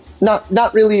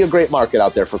 not really a great market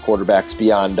out there for quarterbacks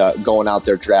beyond going out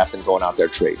there draft and going out there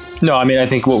trade. No, I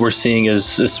think what we're seeing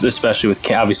is, especially with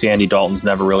Cam, obviously Andy Dalton's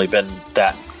never really been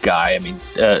that guy.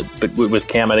 But with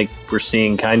Cam, I think we're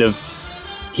seeing kind of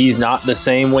he's not the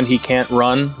same when he can't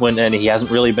run, and he hasn't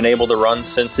really been able to run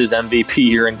since his MVP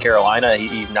year in Carolina.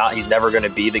 He's never going to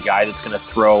be the guy that's going to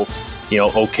throw,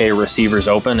 okay receivers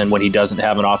open. And when he doesn't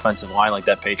have an offensive line like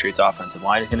that Patriots offensive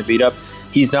line is going to beat up,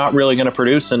 he's not really going to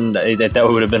produce. And that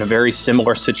would have been a very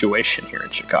similar situation here in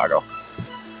Chicago.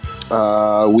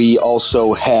 We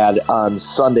also had on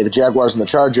Sunday the Jaguars and the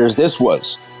Chargers. This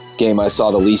was a game I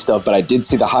saw the least of, but I did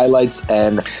see the highlights,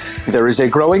 and there is a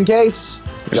growing case.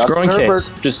 There's a growing case.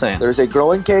 Just saying. There's a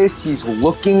growing case. He's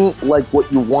looking like what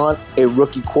you want a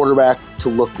rookie quarterback to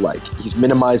look like. He's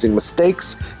minimizing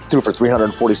mistakes. Threw for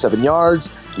 347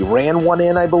 yards. He ran one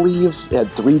in, I believe. Had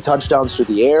 3 touchdowns through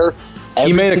the air.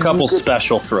 He made a couple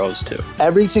special throws, too.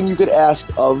 Everything you could ask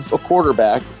of a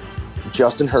quarterback,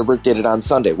 Justin Herbert did it on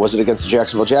Sunday. Was it against the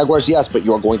Jacksonville Jaguars? Yes, but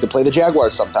you're going to play the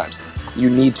Jaguars sometimes. You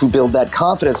need to build that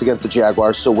confidence against the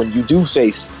Jaguars, so when you do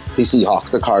face the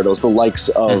Seahawks, the Cardinals, the likes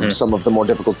of some of the more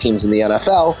difficult teams in the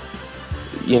NFL,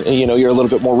 you're a little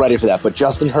bit more ready for that. But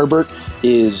Justin Herbert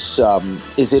is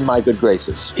in my good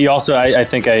graces. He also, I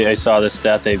think I saw this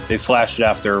stat, they flashed it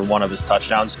after one of his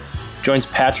touchdowns, joins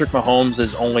Patrick Mahomes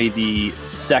as only he's the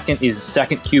second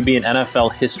QB in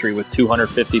NFL history with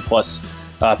 250-plus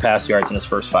pass yards in his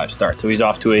first 5 starts. So he's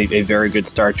off to a very good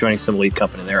start, joining some elite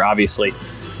company there. Obviously,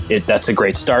 that's a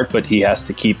great start, but he has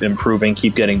to keep improving,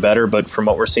 keep getting better. But from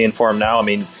what we're seeing for him now,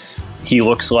 he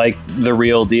looks like the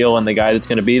real deal and the guy that's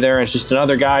going to be there. And it's just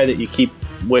another guy that you keep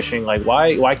wishing, like,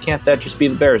 why can't that just be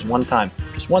the Bears one time?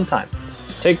 Just one time.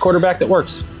 Take a quarterback that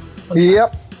works.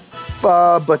 Yep.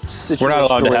 But we're not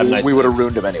allowed to have nice we would have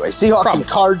ruined him anyway. Seahawks and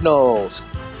Cardinals.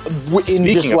 Speaking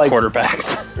just of like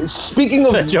quarterbacks, speaking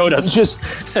of Joe doesn't. just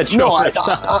Joe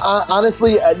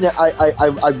honestly,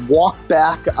 I walk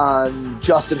back on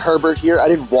Justin Herbert here. I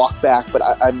didn't walk back, but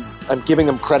I'm giving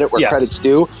him credit where credit's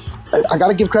due. I got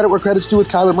to give credit where credit's due with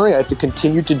Kyler Murray. I have to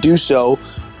continue to do so.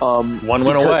 One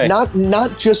win away.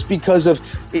 Not just because of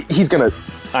he's gonna.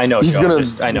 I know. He's Joe, gonna.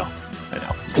 I know.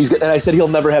 And I said he'll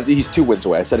never have. He's 2 wins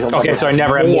away. I said he'll. Okay, so I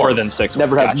never have more than 6 wins.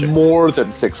 Never have more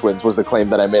than 6 wins was the claim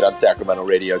that I made on Sacramento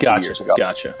radio 2 years ago.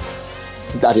 Gotcha.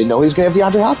 I didn't know he was going to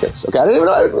have DeAndre Hopkins. Okay, I didn't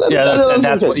know.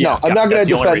 I'm not going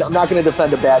to defend. I'm not going to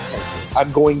defend a bad team.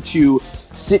 I'm going to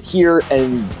sit here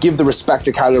and give the respect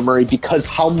to Kyler Murray because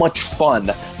how much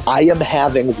fun I am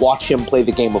having watch him play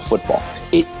the game of football.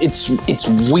 It's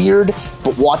weird,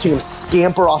 but watching him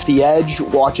scamper off the edge,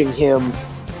 watching him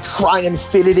try and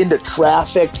fit it into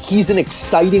traffic, he's an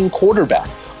exciting quarterback.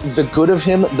 The good of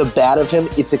him, the bad of him,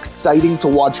 it's exciting to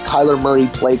watch Kyler Murray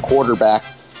play quarterback.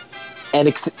 And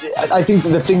I think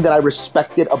the thing that I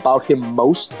respected about him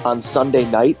most on Sunday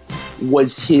night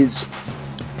was his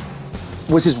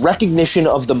recognition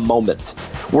of the moment.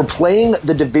 We're playing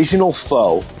the divisional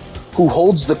foe who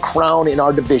holds the crown in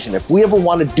our division. If we ever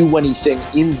want to do anything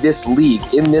in this league,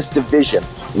 in this division,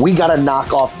 we got to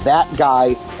knock off that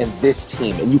guy and this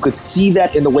team. And you could see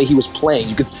that in the way he was playing.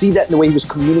 You could see that in the way he was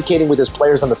communicating with his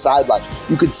players on the sideline.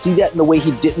 You could see that in the way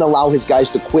he didn't allow his guys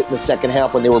to quit in the second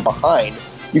half when they were behind.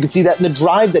 You could see that in the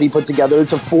drive that he put together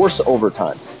to force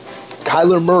overtime.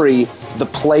 Kyler Murray, the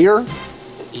player,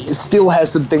 still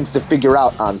has some things to figure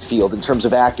out on field in terms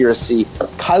of accuracy.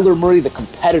 Kyler Murray, the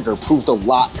competitor, proved a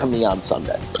lot to me on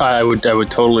Sunday. I would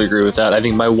totally agree with that. I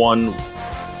think my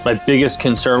biggest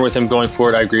concern with him going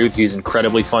forward, I agree with you, he's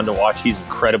incredibly fun to watch. He's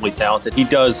incredibly talented. He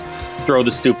does throw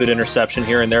the stupid interception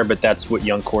here and there, but that's what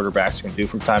young quarterbacks can do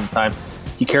from time to time.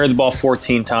 He carried the ball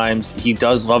 14 times. He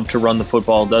does love to run the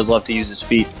football, does love to use his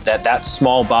feet. That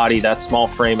small body, that small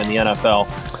frame in the NFL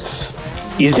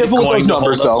is going to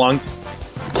hold up long.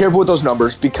 Careful with those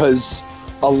numbers because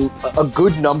a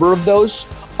good number of those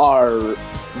are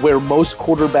where most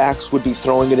quarterbacks would be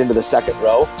throwing it into the second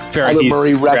row. Kyler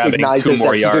Murray recognizes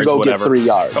that he can go get 3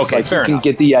 yards. Okay, like he can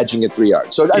get the edge and get 3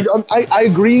 yards. So I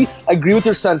agree. I agree with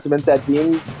your sentiment that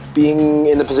being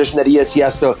in the position that he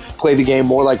has to play the game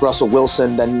more like Russell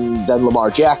Wilson than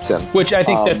Lamar Jackson. Which I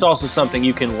think that's also something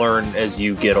you can learn as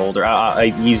you get older.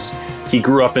 He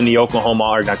grew up in the Oklahoma,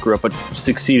 or not grew up, but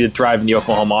succeeded, thrived in the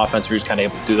Oklahoma offense where he was kind of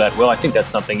able to do that. Well, I think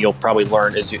that's something you'll probably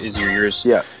learn as your years,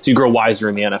 as you grow wiser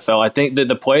in the NFL. I think that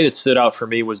the play that stood out for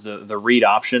me was the read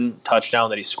option touchdown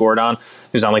that he scored on. He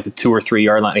was on like the 2 or 3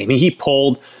 yard line. I mean, he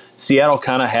pulled. Seattle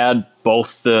kind of had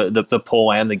both the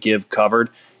pull and the give covered.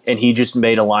 And he just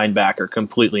made a linebacker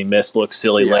completely miss, look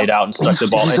silly, laid out, and stuck the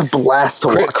ball. He's a blast to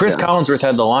watch. Chris Collinsworth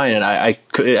had the line, and I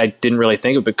didn't really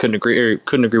think of it, but couldn't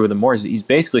agree with him more. He's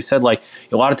basically said, like,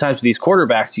 a lot of times with these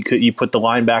quarterbacks, you put the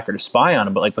linebacker to spy on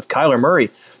him, but like with Kyler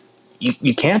Murray,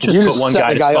 you can't just put one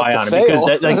guy to spy on him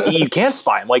because you can't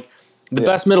spy him. Like the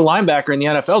best middle linebacker in the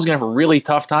NFL is going to have a really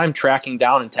tough time tracking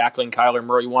down and tackling Kyler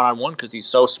Murray one-on-one because he's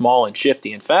so small and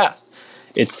shifty and fast.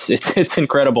 It's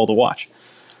incredible to watch.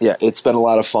 Yeah, it's been a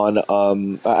lot of fun.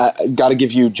 I got to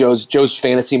give you Joe's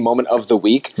fantasy moment of the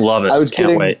week. Love it.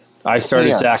 Can't wait. I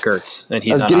started Zach Ertz, and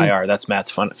he's on IR. That's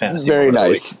Matt's fantasy very moment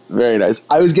nice, of the week. Very nice.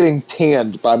 I was getting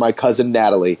tanned by my cousin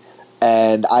Natalie,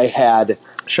 and I had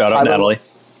shout out Natalie.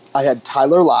 I had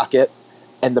Tyler Lockett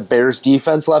and the Bears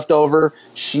defense left over.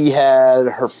 She had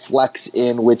her flex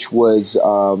in, which was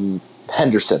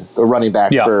Henderson, the running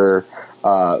back for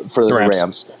the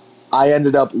Rams. I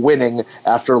ended up winning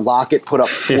after Lockett put up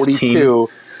 42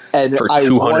 and for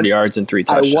 200 yards and 3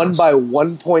 touchdowns. I won by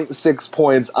 1.6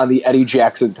 points on the Eddie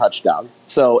Jackson touchdown.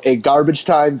 So a garbage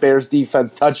time Bears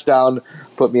defense touchdown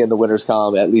put me in the winner's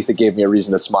column. At least it gave me a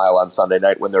reason to smile on Sunday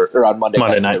night on Monday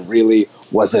night. There really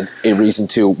wasn't a reason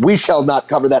to. We shall not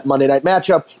cover that Monday night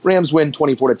matchup. Rams win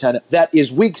 24-10. That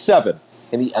is week 7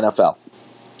 in the NFL.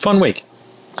 Fun week.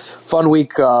 Fun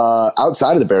week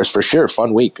outside of the Bears, for sure.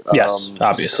 Fun week. Yes,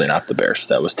 obviously not the Bears.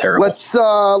 That was terrible.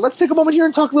 Let's take a moment here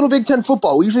and talk a little Big Ten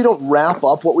football. We usually don't wrap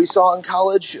up what we saw in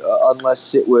college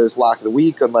unless it was Lock of the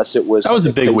Week, unless it was... That was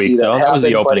a big week, though. That was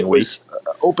the opening week.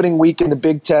 Opening week in the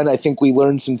Big Ten. I think we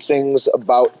learned some things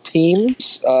about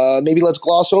teams. Maybe let's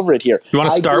gloss over it here. You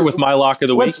want to start with my Lock of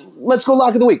the Week? let's go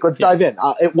lock of the week. Let's dive in.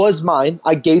 It was mine.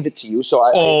 I gave it to you. So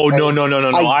No.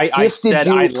 I gifted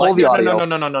you. Pull the audio.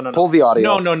 No. Pull the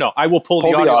audio. No. I will pull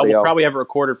the audio. I will probably have it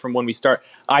recorded from when we start.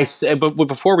 I said, but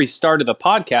before we started the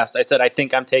podcast, I said I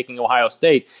think I'm taking Ohio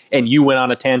State, and you went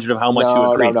on a tangent of how much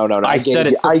you agreed. No. I said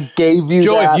it. I gave you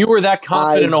Joe, that. if you were that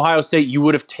confident in Ohio State, you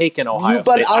would have taken Ohio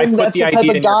But State. that's the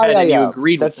type of guy I am. You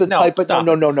agreed that's with the it. type of Stop.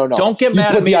 no. Don't get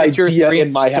mad at me that you're three.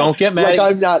 In my head. Don't get mad. Like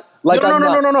I'm not. Like no.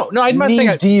 I'm not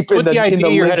saying deep put in the idea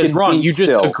in your head is Lincoln wrong. beat You just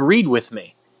still. agreed with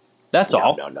me. That's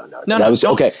all. No. That was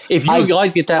don't. okay. If you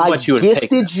liked it that much, you would have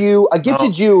taken it. I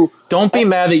gifted you. Don't be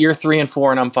mad that you're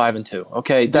 3-4 and I'm 5-2.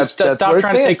 Okay, that's stop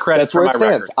trying to take credit for my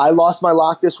record. I lost my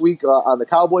lock this week on the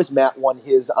Cowboys. Matt won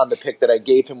his on the pick that I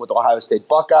gave him with Ohio State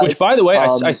Buckeyes. Which, by the way,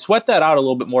 I sweat that out a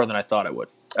little bit more than I thought I would.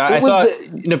 I thought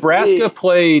Nebraska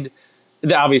played.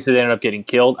 Obviously, they ended up getting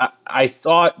killed. I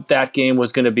thought that game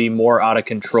was going to be more out of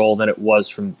control than it was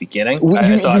from the beginning.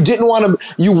 You didn't want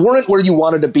to. You weren't where you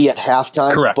wanted to be at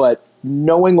halftime. Correct. But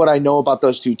knowing what I know about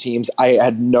those two teams, I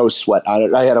had no sweat on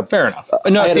it. I had fair enough. I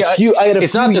had a few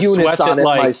units on it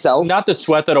myself. Not the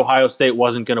sweat that Ohio State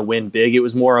wasn't going to win big. It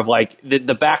was more of like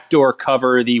the backdoor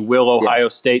cover. The will Ohio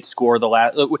State score the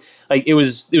last? Like it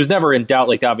was never in doubt.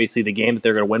 Like obviously the game that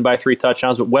they're going to win by 3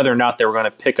 touchdowns, but whether or not they were going to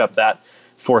pick up that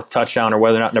 4th touchdown or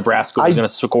whether or not Nebraska was going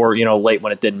to score, late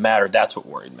when it didn't matter. That's what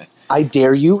worried me. I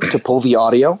dare you to pull the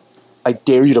audio.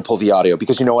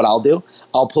 Because you know what I'll do?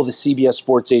 I'll pull the CBS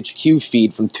Sports HQ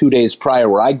feed from 2 days prior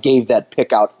where I gave that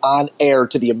pick out on air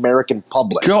to the American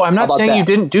public. Joe, I'm not saying you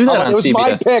didn't do that on CBS. It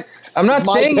was my pick. I'm not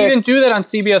saying you didn't do that on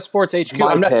CBS Sports HQ.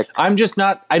 I'm just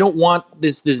not. I don't want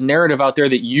this narrative out there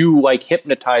that you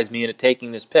hypnotize me into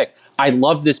taking this pick. I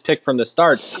love this pick from the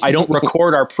start. I don't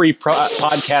record our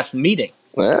pre-podcast meeting.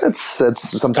 That's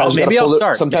sometimes maybe I'll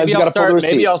start. Sometimes you got to pull the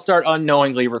receipts. Maybe I'll start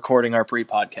unknowingly recording our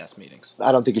pre-podcast meetings.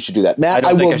 I don't think you should do that, Matt.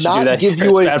 I will not give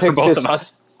you a pick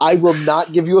I will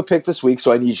not give you a pick this week,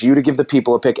 so I need you to give the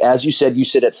people a pick. As you said, you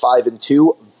sit at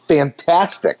 5-2.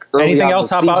 Fantastic. Anything else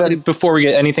hop out before we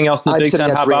get anything else in the Big Ten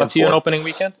hop out to you in opening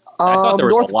weekend? I thought there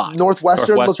was a lot.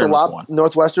 Northwestern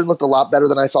looked a lot better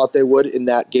than I thought they would in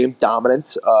that game.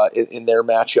 Dominant in their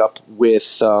matchup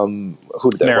with who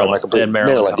did they Maryland.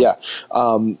 Maryland, yeah.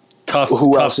 Tough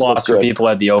loss for people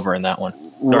at the over in that one.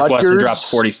 Northwestern drops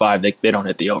 45. They don't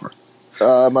hit the over.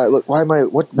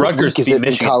 What Rutgers week is it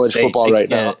in college football right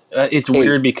now? It's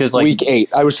weird because week 8.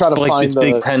 I was trying to find it's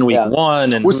Big Ten week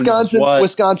 1 and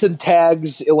Wisconsin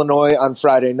tags Illinois on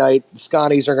Friday night. The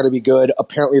Scotties are going to be good.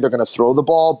 Apparently they're going to throw the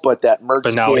ball, but that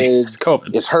Mertz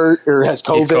kid is hurt or has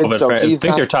COVID, so he's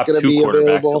not their top 2 be quarterbacks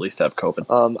available. At least have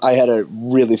COVID. I had a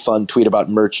really fun tweet about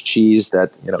Mertz cheese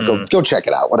that go check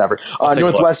it out. Whatever.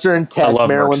 Northwestern tags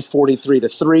Maryland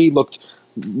 43-3. Looked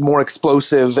more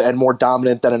explosive and more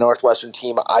dominant than a Northwestern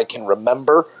team I can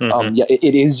remember.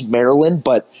 It is Maryland,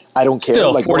 but I don't care.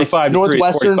 Still, 45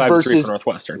 Northwestern versus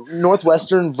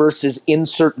Northwestern versus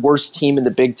insert worst team in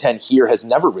the Big Ten here has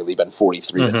never really been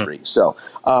 43-3. So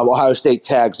Ohio State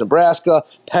tags Nebraska.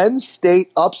 Penn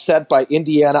State upset by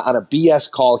Indiana on a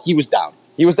BS call. He was down.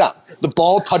 The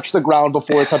ball touched the ground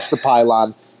before it touched the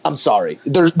pylon. I'm sorry.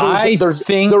 There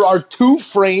are 2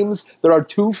 frames. There are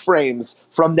 2 frames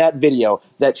from that video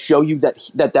that show you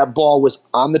that ball was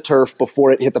on the turf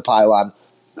before it hit the pylon.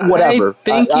 Whatever.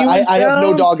 I have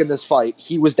no dog in this fight.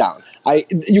 He was down.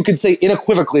 You could say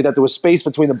unequivocally that there was space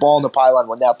between the ball and the pylon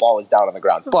when that ball is down on the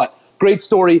ground. But great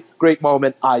story, great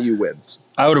moment. IU wins.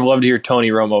 I would have loved to hear Tony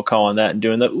Romo calling that and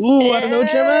doing that. Ooh, I don't know,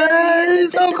 Jim.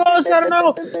 So close. I don't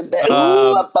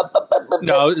know.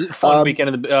 No, fun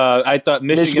weekend. I thought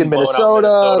Michigan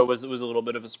Minnesota was a little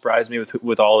bit of a surprise to me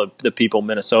with all the people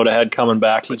Minnesota had coming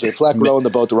back. TJ Fleck rowing the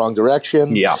boat the wrong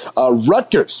direction. Yeah.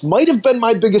 Rutgers might have been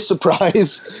my biggest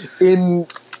surprise in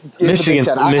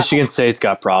Michigan State's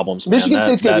got problems. Man. Michigan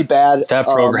State's going to be bad. That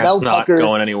program's not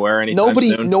going anywhere anytime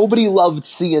soon. Nobody loved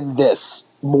seeing this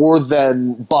more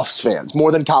than Buffs fans,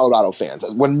 more than Colorado fans.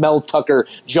 When Mel Tucker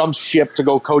jumps ship to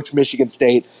go coach Michigan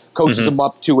State, coaches them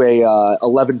up to a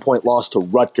 11-point loss to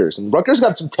Rutgers. And Rutgers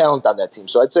got some talent on that team.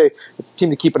 So I'd say it's a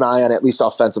team to keep an eye on, at least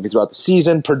offensively, throughout the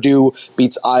season. Purdue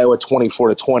beats Iowa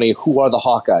 24-20. Who are the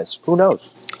Hawkeyes? Who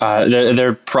knows?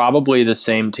 They're probably the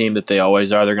same team that they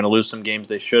always are. They're going to lose some games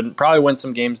they shouldn't, probably win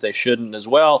some games they shouldn't as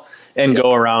well, and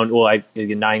go around,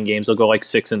 9 games. They'll go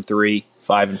 6-3,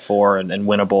 5-4, and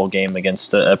win a bowl game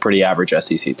against a pretty average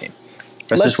SEC team.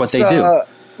 That's just what they do.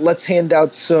 let's hand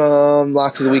out some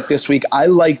locks of the week this week. I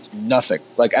liked nothing.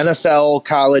 Like NFL,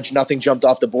 college, nothing jumped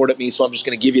off the board at me, so I'm just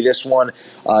going to give you this one.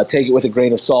 Take it with a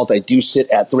grain of salt. I do sit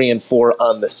at 3-4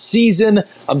 on the season.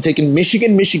 I'm taking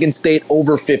Michigan State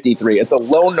over 53. It's a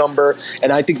low number,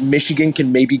 and I think Michigan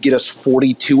can maybe get us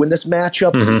 42 in this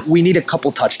matchup. Mm-hmm. We need a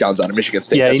couple touchdowns out of Michigan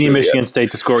State. Yeah, That's you need really Michigan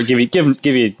State to score. Give you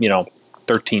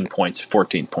 13 points,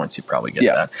 14 points. You probably get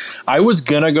that. I was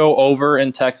gonna go over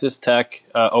in Texas Tech,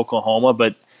 Oklahoma,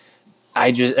 but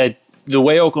the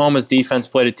way Oklahoma's defense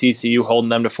played at TCU, holding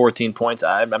them to 14 points,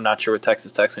 I'm not sure what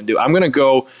Texas Tech's going to do. I'm going to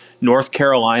go North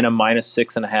Carolina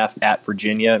 -6.5 at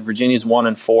Virginia. Virginia's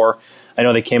 1-4. I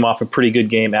know they came off a pretty good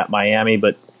game at Miami,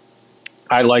 but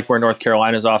I like where North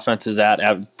Carolina's offense is at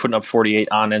putting up 48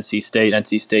 on NC State.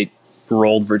 NC State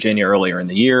rolled Virginia earlier in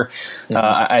the year.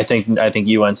 I think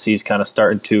UNC's kind of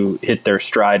starting to hit their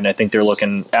stride, and I think they're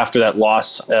looking after that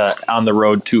loss on the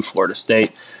road to Florida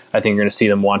State. I think you're going to see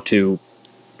them want to,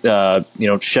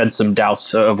 shed some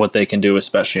doubts of what they can do,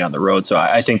 especially on the road. So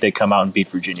I think they come out and beat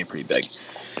Virginia pretty big.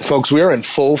 Folks, we are in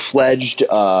full-fledged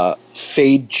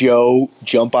Fade Joe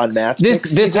jump on Matt's.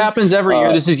 This happens every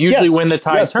year. This is usually when the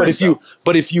tides turn.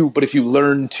 But if you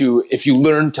learn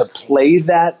to play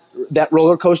that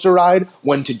roller coaster ride,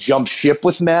 when to jump ship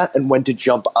with Matt and when to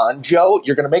jump on Joe,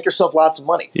 you're going to make yourself lots of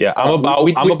money. Yeah, I'm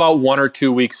about 1 or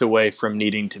 2 weeks away from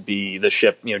needing to be the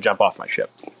ship. Jump off my ship.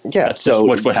 Yeah, that's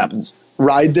just what happens.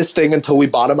 Ride this thing until we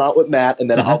bottom out with Matt, and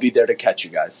then I'll be there to catch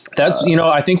you guys. That's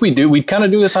I think we do. We kind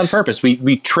of do this on purpose.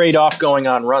 We trade off going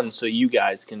on runs so you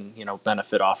guys can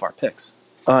benefit off our picks.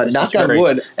 Knock on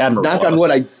wood.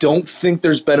 I don't think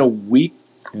there's been a week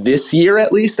this year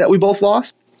at least that we both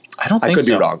lost. I don't think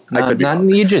so. I could be wrong.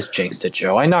 You just jinxed it,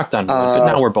 Joe. I knocked on wood, but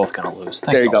now we're both going to lose.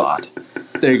 Thanks a lot.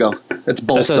 There you go. It's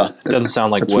balsa. Doesn't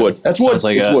sound like wood. That's wood.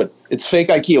 Like it's wood. It's fake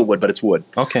IKEA wood, but it's wood.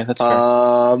 Okay, that's fair.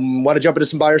 Want to jump into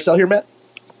some buy or sell here, Matt?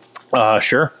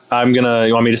 Sure.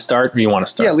 You want me to start, or you want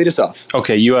to start? Yeah, lead us off.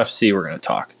 Okay, UFC. We're going to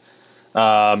talk.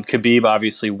 Khabib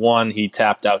obviously won. He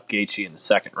tapped out Gaethje in the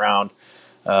second round.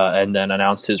 And then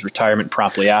announced his retirement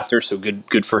promptly after. So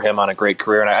good for him on a great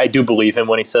career. And I do believe him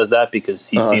when he says that, because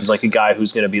he seems like a guy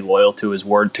who's going to be loyal to his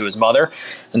word to his mother,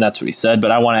 and that's what he said.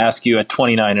 But I want to ask you, at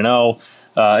 29-0,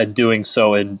 and doing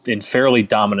so in fairly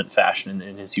dominant fashion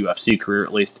in his UFC career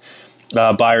at least,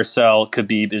 buy or sell,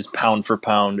 Khabib is pound for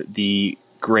pound the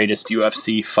greatest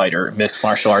UFC fighter, mixed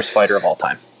martial arts fighter of all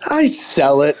time. I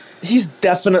sell it. He's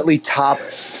definitely top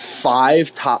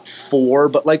 5, top 4,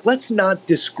 but let's not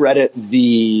discredit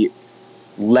the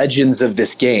legends of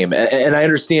this game. And I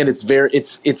understand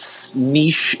it's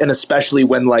niche, and especially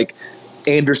when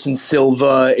Anderson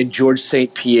Silva and George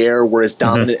St. Pierre were as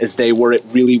dominant as they were, it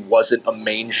really wasn't a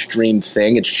mainstream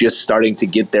thing. It's just starting to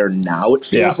get there now, it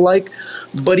feels like.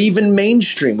 But even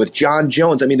mainstream with John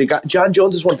Jones. I mean, John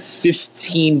Jones has won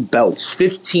 15 belts,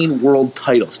 15 world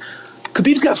titles.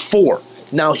 Khabib's got 4.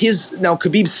 Now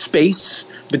Khabib's space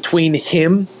between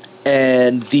him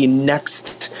and the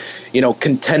next,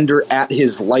 contender in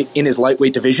his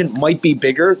lightweight division might be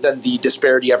bigger than the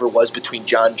disparity ever was between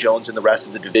John Jones and the rest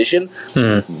of the division.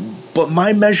 But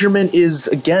my measurement is,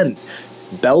 again,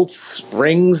 belts,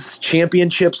 rings,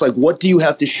 championships. What do you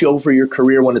have to show for your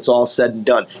career when it's all said and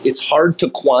done? It's hard to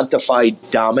quantify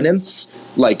dominance,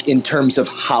 in terms of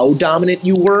how dominant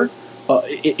you were.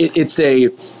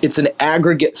 It's an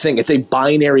aggregate thing. It's a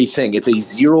binary thing. It's a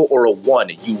 0 or a 1.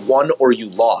 You won or you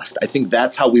lost. I think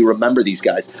that's how we remember these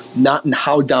guys, not in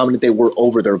how dominant they were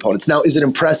over their opponents. Now, is it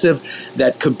impressive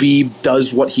that Khabib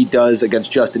does what he does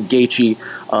against Justin Gaethje?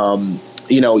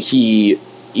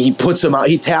 He puts him out.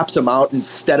 He taps him out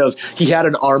instead of, he had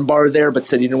an armbar there, but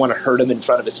said he didn't want to hurt him in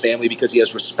front of his family because he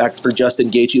has respect for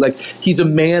Justin Gaethje. He's a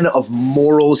man of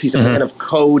morals. He's a man of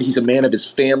code. He's a man of his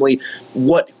family.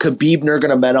 What Khabib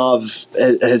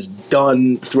Nurmagomedov has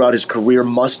done throughout his career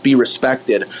must be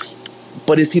respected.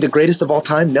 But is he the greatest of all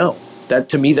time? No.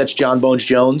 To me, that's John Bones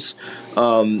Jones.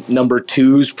 Number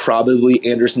 2 is probably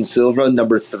Anderson Silva.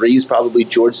 Number 3 is probably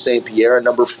George St. Pierre. And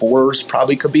number 4 is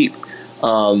probably Khabib.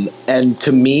 And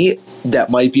to me, that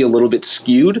might be a little bit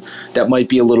skewed. That might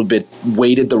be a little bit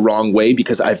weighted the wrong way,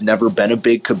 because I've never been a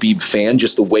big Khabib fan.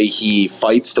 Just the way he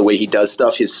fights, the way he does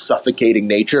stuff, his suffocating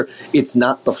nature. It's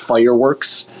not the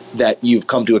fireworks that you've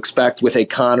come to expect with a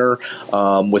Conor,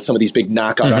 with some of these big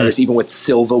knockout artists, even with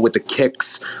Silva with the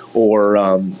kicks, or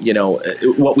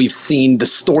what we've seen, the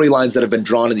storylines that have been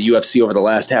drawn in the UFC over the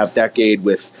last half decade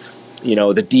with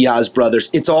the Diaz brothers.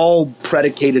 It's all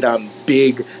predicated on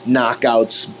big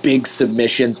knockouts, big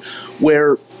submissions,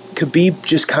 where Khabib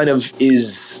just kind of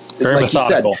is, very like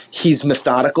methodical. he said, he's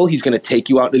methodical. He's going to take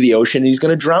you out into the ocean and he's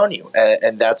going to drown you.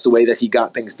 And that's the way that he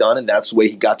got things done. And that's the way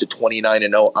he got to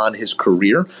 29-0 on his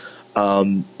career.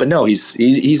 But no,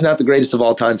 he's not the greatest of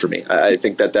all time for me. I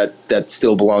think that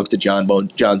still belongs to John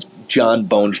Bones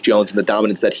Jones and the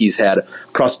dominance that he's had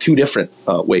across two different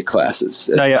weight classes.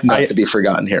 Not to be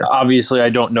forgotten here. Obviously, I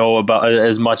don't know about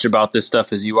as much about this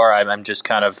stuff as you are. I'm just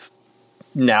kind of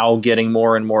now getting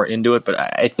more and more into it. But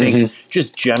I think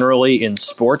just generally in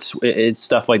sports, it's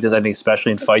stuff like this. I think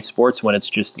especially in fight sports when it's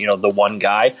just the one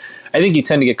guy. I think you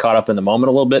tend to get caught up in the moment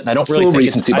a little bit. And I don't really think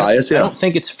recency bias. I don't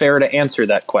think it's fair to answer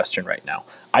that question right now.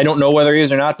 I don't know whether he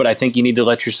is or not, but I think you need to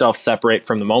let yourself separate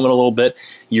from the moment a little bit.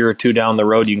 Year or two down the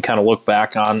road, you can kind of look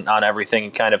back on everything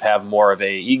and kind of have more of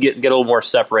you get a little more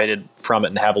separated from it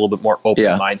and have a little bit more open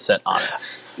mindset on it.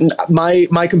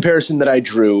 My comparison that I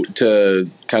drew to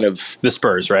kind of the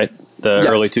Spurs, right? The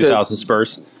early 2000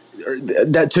 Spurs.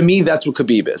 That to me, that's what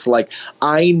Khabib is. Like,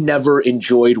 I never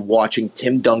enjoyed watching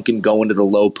Tim Duncan go into the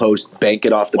low post, bank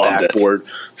it off the backboard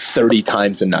 30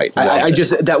 times a night. I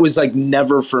just, that was like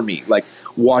never for me. Like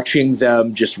watching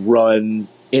them just run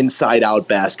inside out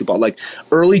basketball. Like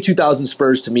early 2000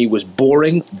 Spurs to me was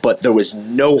boring, but there was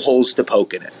no holes to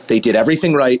poke in it. They did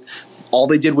everything right. All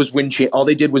they did was win. All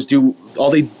they did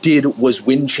was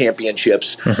win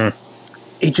championships.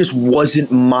 It just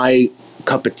wasn't my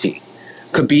cup of tea.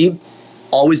 Khabib,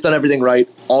 always done everything right.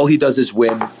 All he does is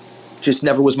win. Just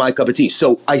never was my cup of tea.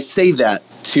 So I say that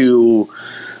to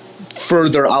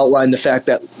further outline the fact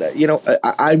that,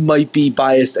 I might be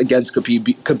biased against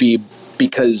Khabib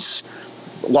because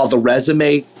while the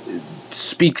resume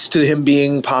speaks to him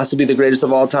being possibly the greatest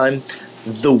of all time,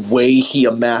 the way he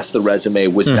amassed the resume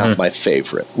was not my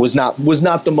favorite. Was not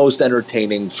the most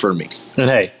entertaining for me. And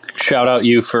hey, shout out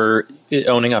you for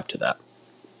owning up to that.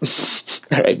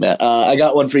 All right, Matt. I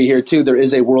got one for you here, too. There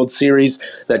is a World Series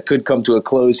that could come to a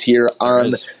close here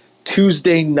on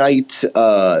Tuesday night.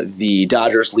 The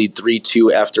Dodgers lead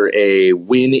 3-2 after a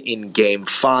win in Game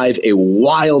 5. A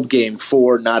wild Game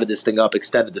 4 knotted this thing up,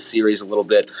 extended the series a little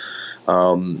bit.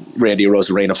 Randy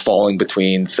Arozarena falling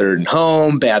between third and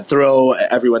home. Bad throw.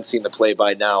 Everyone's seen the play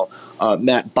by now.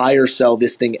 Matt, buy or sell.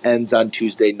 This thing ends on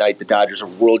Tuesday night. The Dodgers are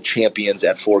world champions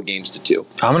at 4-2.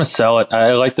 I'm going to sell it.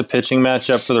 I like the pitching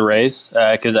matchup for the Rays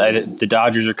because the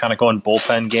Dodgers are kind of going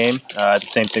bullpen game. The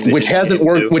same thing, which hasn't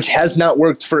worked. Which has not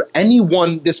worked for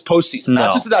anyone this postseason. No.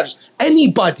 Not just the Dodgers.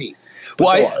 Anybody.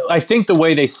 Well, I think the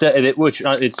way they set it, which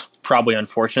it's probably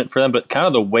unfortunate for them, but kind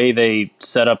of the way they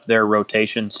set up their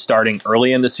rotation starting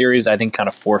early in the series, I think kind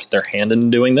of forced their hand into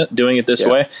doing it this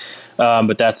way.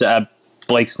 But that's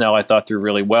Blake Snell, I thought, threw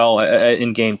really well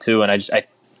in Game 2, and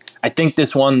I think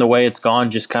this one, the way it's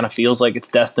gone, just kind of feels like it's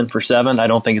destined for 7. I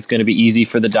don't think it's going to be easy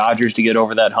for the Dodgers to get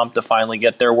over that hump to finally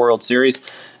get their World Series,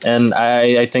 and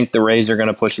I think the Rays are going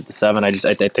to push it to 7. I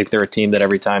think they're a team that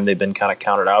every time they've been kind of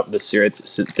counted out this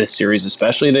series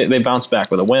especially, they bounce back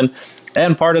with a win.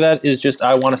 And part of that is just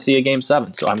I want to see a Game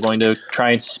 7, so I'm going to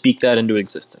try and speak that into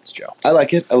existence, Joe. I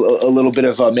like it. A little bit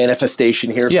of a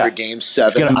manifestation here for Game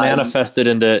 7. Going to manifest it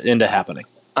into happening.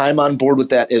 I'm on board with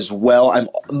that as well.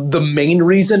 The main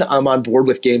reason I'm on board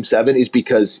with Game 7 is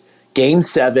because Game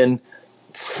 7,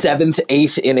 7th,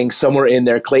 8th inning, somewhere in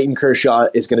there, Clayton Kershaw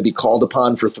is going to be called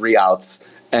upon for 3 outs,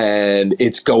 and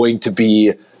it's going to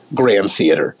be Graham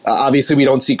Theater. Obviously, we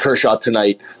don't see Kershaw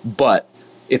tonight, but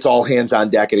it's all hands on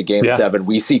deck at a Game 7.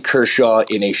 We see Kershaw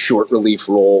in a short relief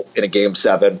role in a Game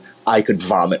 7. I could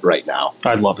vomit right now.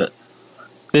 I'd love it.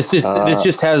 This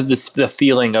just has the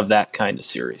feeling of that kind of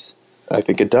series. I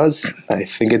think it does.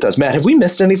 Matt, have we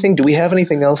missed anything? Do we have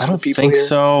anything else? I don't think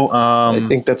so. I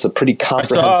think that's a pretty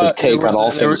comprehensive take on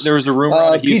all things. There was a rumor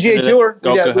on PGA Tour.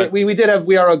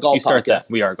 We are a golf podcast. Start that.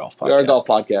 We are a golf podcast. We are a golf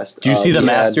podcast. Did you see the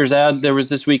Masters ad there was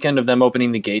this weekend of them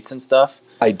opening the gates and stuff?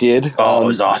 I did. Oh, it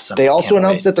was awesome. They also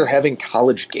announced that they're having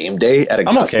College Game Day at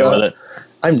Augusta. I'm okay with it.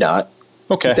 I'm not.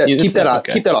 Okay, keep that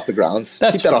off the grounds.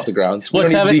 Let's have it.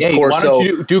 Let's have it. Hey, why don't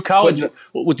you do college?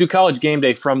 We'll do College Game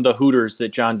Day from the Hooters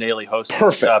that John Daly hosts.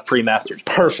 Perfect. Pre-Masters.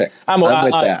 Perfect. I'm with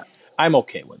that. I'm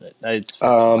okay with it. It's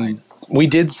fine. We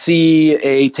did see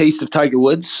a taste of Tiger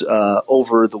Woods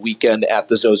over the weekend at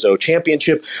the Zozo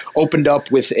Championship. Opened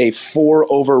up with a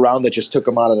 4-over round that just took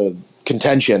him out of the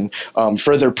contention.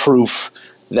 Further proof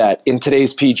that on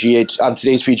today's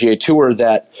PGA Tour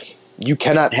that you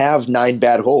cannot have 9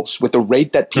 bad holes. With the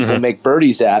rate that people make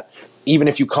birdies at, even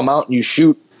if you come out and you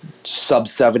shoot sub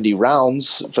 70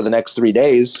 rounds for the next 3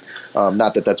 days,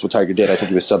 not that that's what Tiger did. I think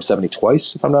he was sub 70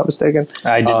 twice, if I'm not mistaken.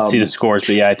 I didn't see the scores,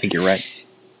 but yeah, I think you're right.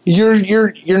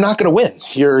 you're not going to win.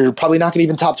 You're probably not going to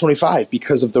even top 25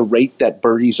 because of the rate that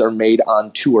birdies are made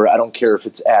on tour. I don't care if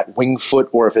it's at Wingfoot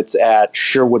or if it's at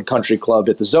Sherwood Country Club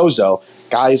at the Zozo.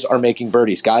 Guys are making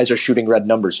birdies. Guys are shooting red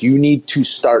numbers. You need to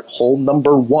start hole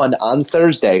number 1 on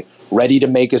Thursday ready to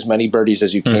make as many birdies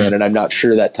as you can, and I'm not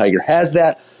sure that Tiger has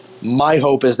that. My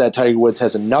hope is that Tiger Woods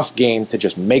has enough game to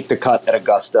just make the cut at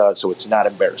Augusta so it's not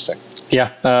embarrassing.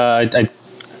 Yeah,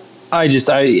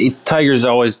 Tiger's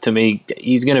always, to me,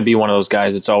 he's going to be one of those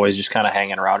guys that's always just kind of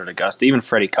hanging around at Augusta. Even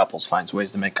Freddie Couples finds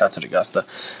ways to make cuts at Augusta.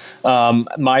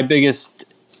 My biggest,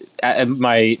 I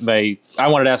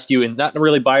wanted to ask you, and not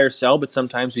really buy or sell, but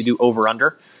sometimes we do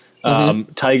over-under.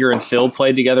 Tiger and Phil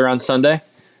played together on Sunday,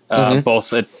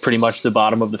 both at pretty much the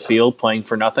bottom of the field, playing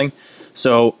for nothing.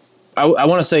 So I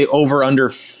want to say over-under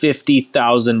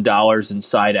 $50,000 in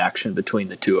side action between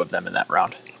the two of them in that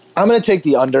round. I'm going to take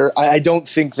the under. I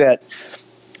think that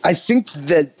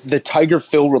the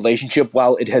Tiger-Phil relationship,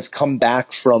 while it has come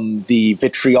back from the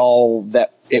vitriol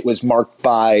that it was marked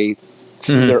by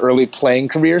through their early playing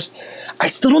careers, I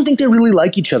still don't think they really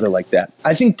like each other like that.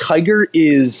 I think Tiger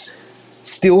is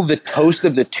still the toast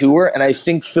of the tour, and I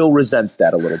think Phil resents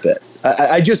that a little bit.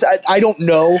 I don't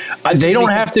know. They don't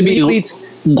have to be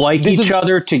like each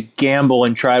other to gamble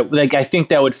and try. Like, I think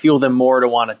that would fuel them more to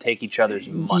want to take each other's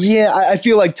money. Yeah, I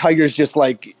feel like Tiger's just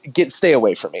like, stay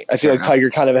away from me. I feel like Tiger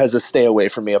kind of has a stay away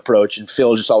from me approach, and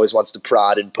Phil just always wants to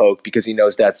prod and poke because he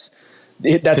knows that's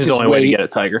his only way to get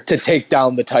at Tiger, to take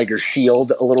down the Tiger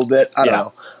shield a little bit. I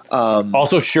don't know.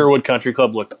 Also, Sherwood Country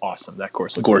Club looked awesome. That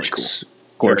course looked gorgeous. Really cool.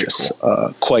 Gorgeous,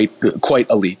 cool. Quite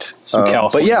elite. Some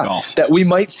California golf. That we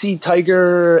might see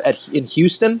Tiger in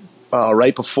Houston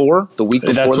right before the week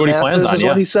before That's the what Masters he plans on, is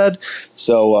what he said.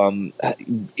 So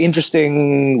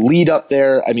interesting lead up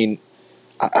there. I mean,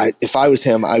 if I was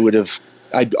him,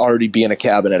 I'd already be in a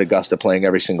cabin at Augusta playing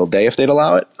every single day if they'd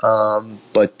allow it.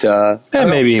 But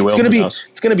maybe he will.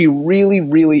 It's going to be really,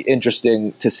 really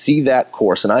interesting to see that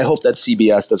course, and I hope that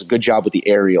CBS does a good job with the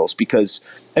aerials because,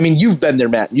 I mean, you've been there,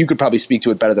 Matt, and you could probably speak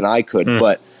to it better than I could,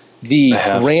 but the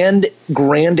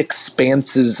grand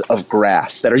expanses of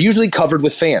grass that are usually covered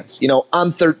with fans, on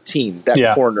 13,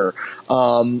 that corner,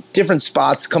 different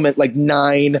spots come at like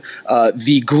 9,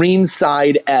 the green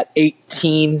side at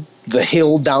 18, the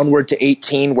hill downward to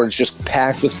 18 where it's just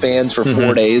packed with fans for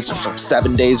 4 days, or for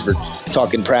 7 days, for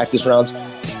talking practice rounds.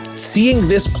 Seeing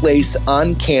this place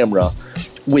on camera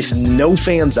with no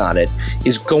fans on it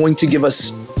is going to give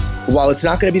us, while it's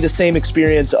not going to be the same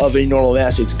experience of a normal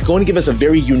Masters, it's going to give us a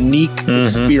very unique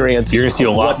experience. You're going to see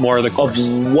a lot more of the course.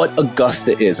 Of what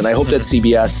Augusta is. And I hope that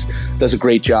CBS does a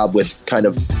great job with kind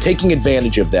of taking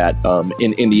advantage of that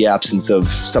in the absence of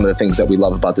some of the things that we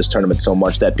love about this tournament so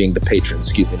much, that being the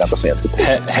patrons, not the fans, the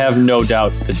patrons. Have no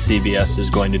doubt that CBS is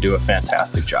going to do a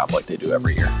fantastic job like they do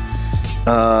every year.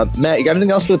 Matt, you got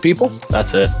anything else for the people?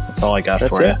 That's it. That's all I got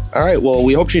for you. All right. Well,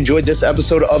 we hope you enjoyed this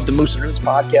episode of the Moose and Runes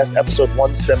podcast, episode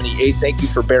 178. Thank you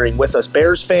for bearing with us,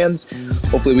 Bears fans.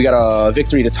 Hopefully we got a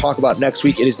victory to talk about next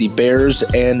week. It is the Bears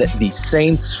and the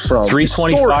Saints from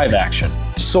 325 action.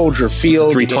 Soldier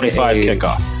Field. 325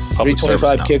 kickoff.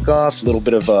 325 kickoff. A little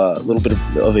bit of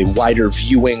a wider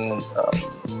viewing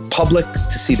public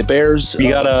to see the Bears.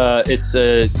 You got it's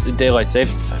a daylight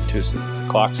savings time too, so the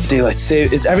clock's daylight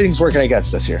save. Everything's working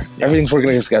against us here. Yeah. Everything's working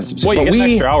against us. Well, you get an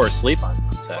extra hour of sleep on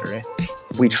Saturday.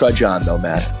 We trudge on, though,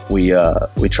 Matt. We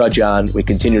trudge on. We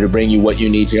continue to bring you what you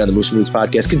need here on the Moose and Roots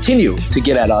podcast. Continue to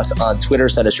get at us on Twitter.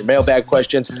 Send us your mailbag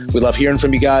questions. We love hearing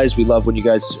from you guys. We love when you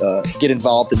guys get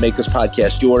involved and make this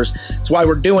podcast yours. It's why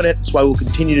we're doing it. It's why we'll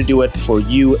continue to do it for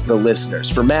you, the listeners.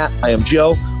 For Matt, I am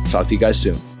Joe. Talk to you guys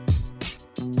soon.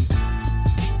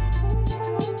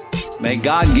 May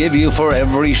God give you for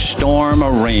every storm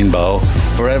a rainbow,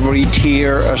 for every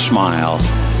tear a smile,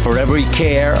 for every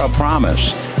care a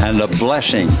promise, and a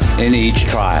blessing in each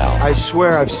trial. I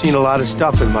swear I've seen a lot of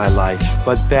stuff in my life,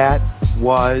 but that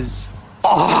was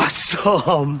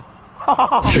awesome.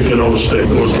 Chicken on the steak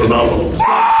was phenomenal.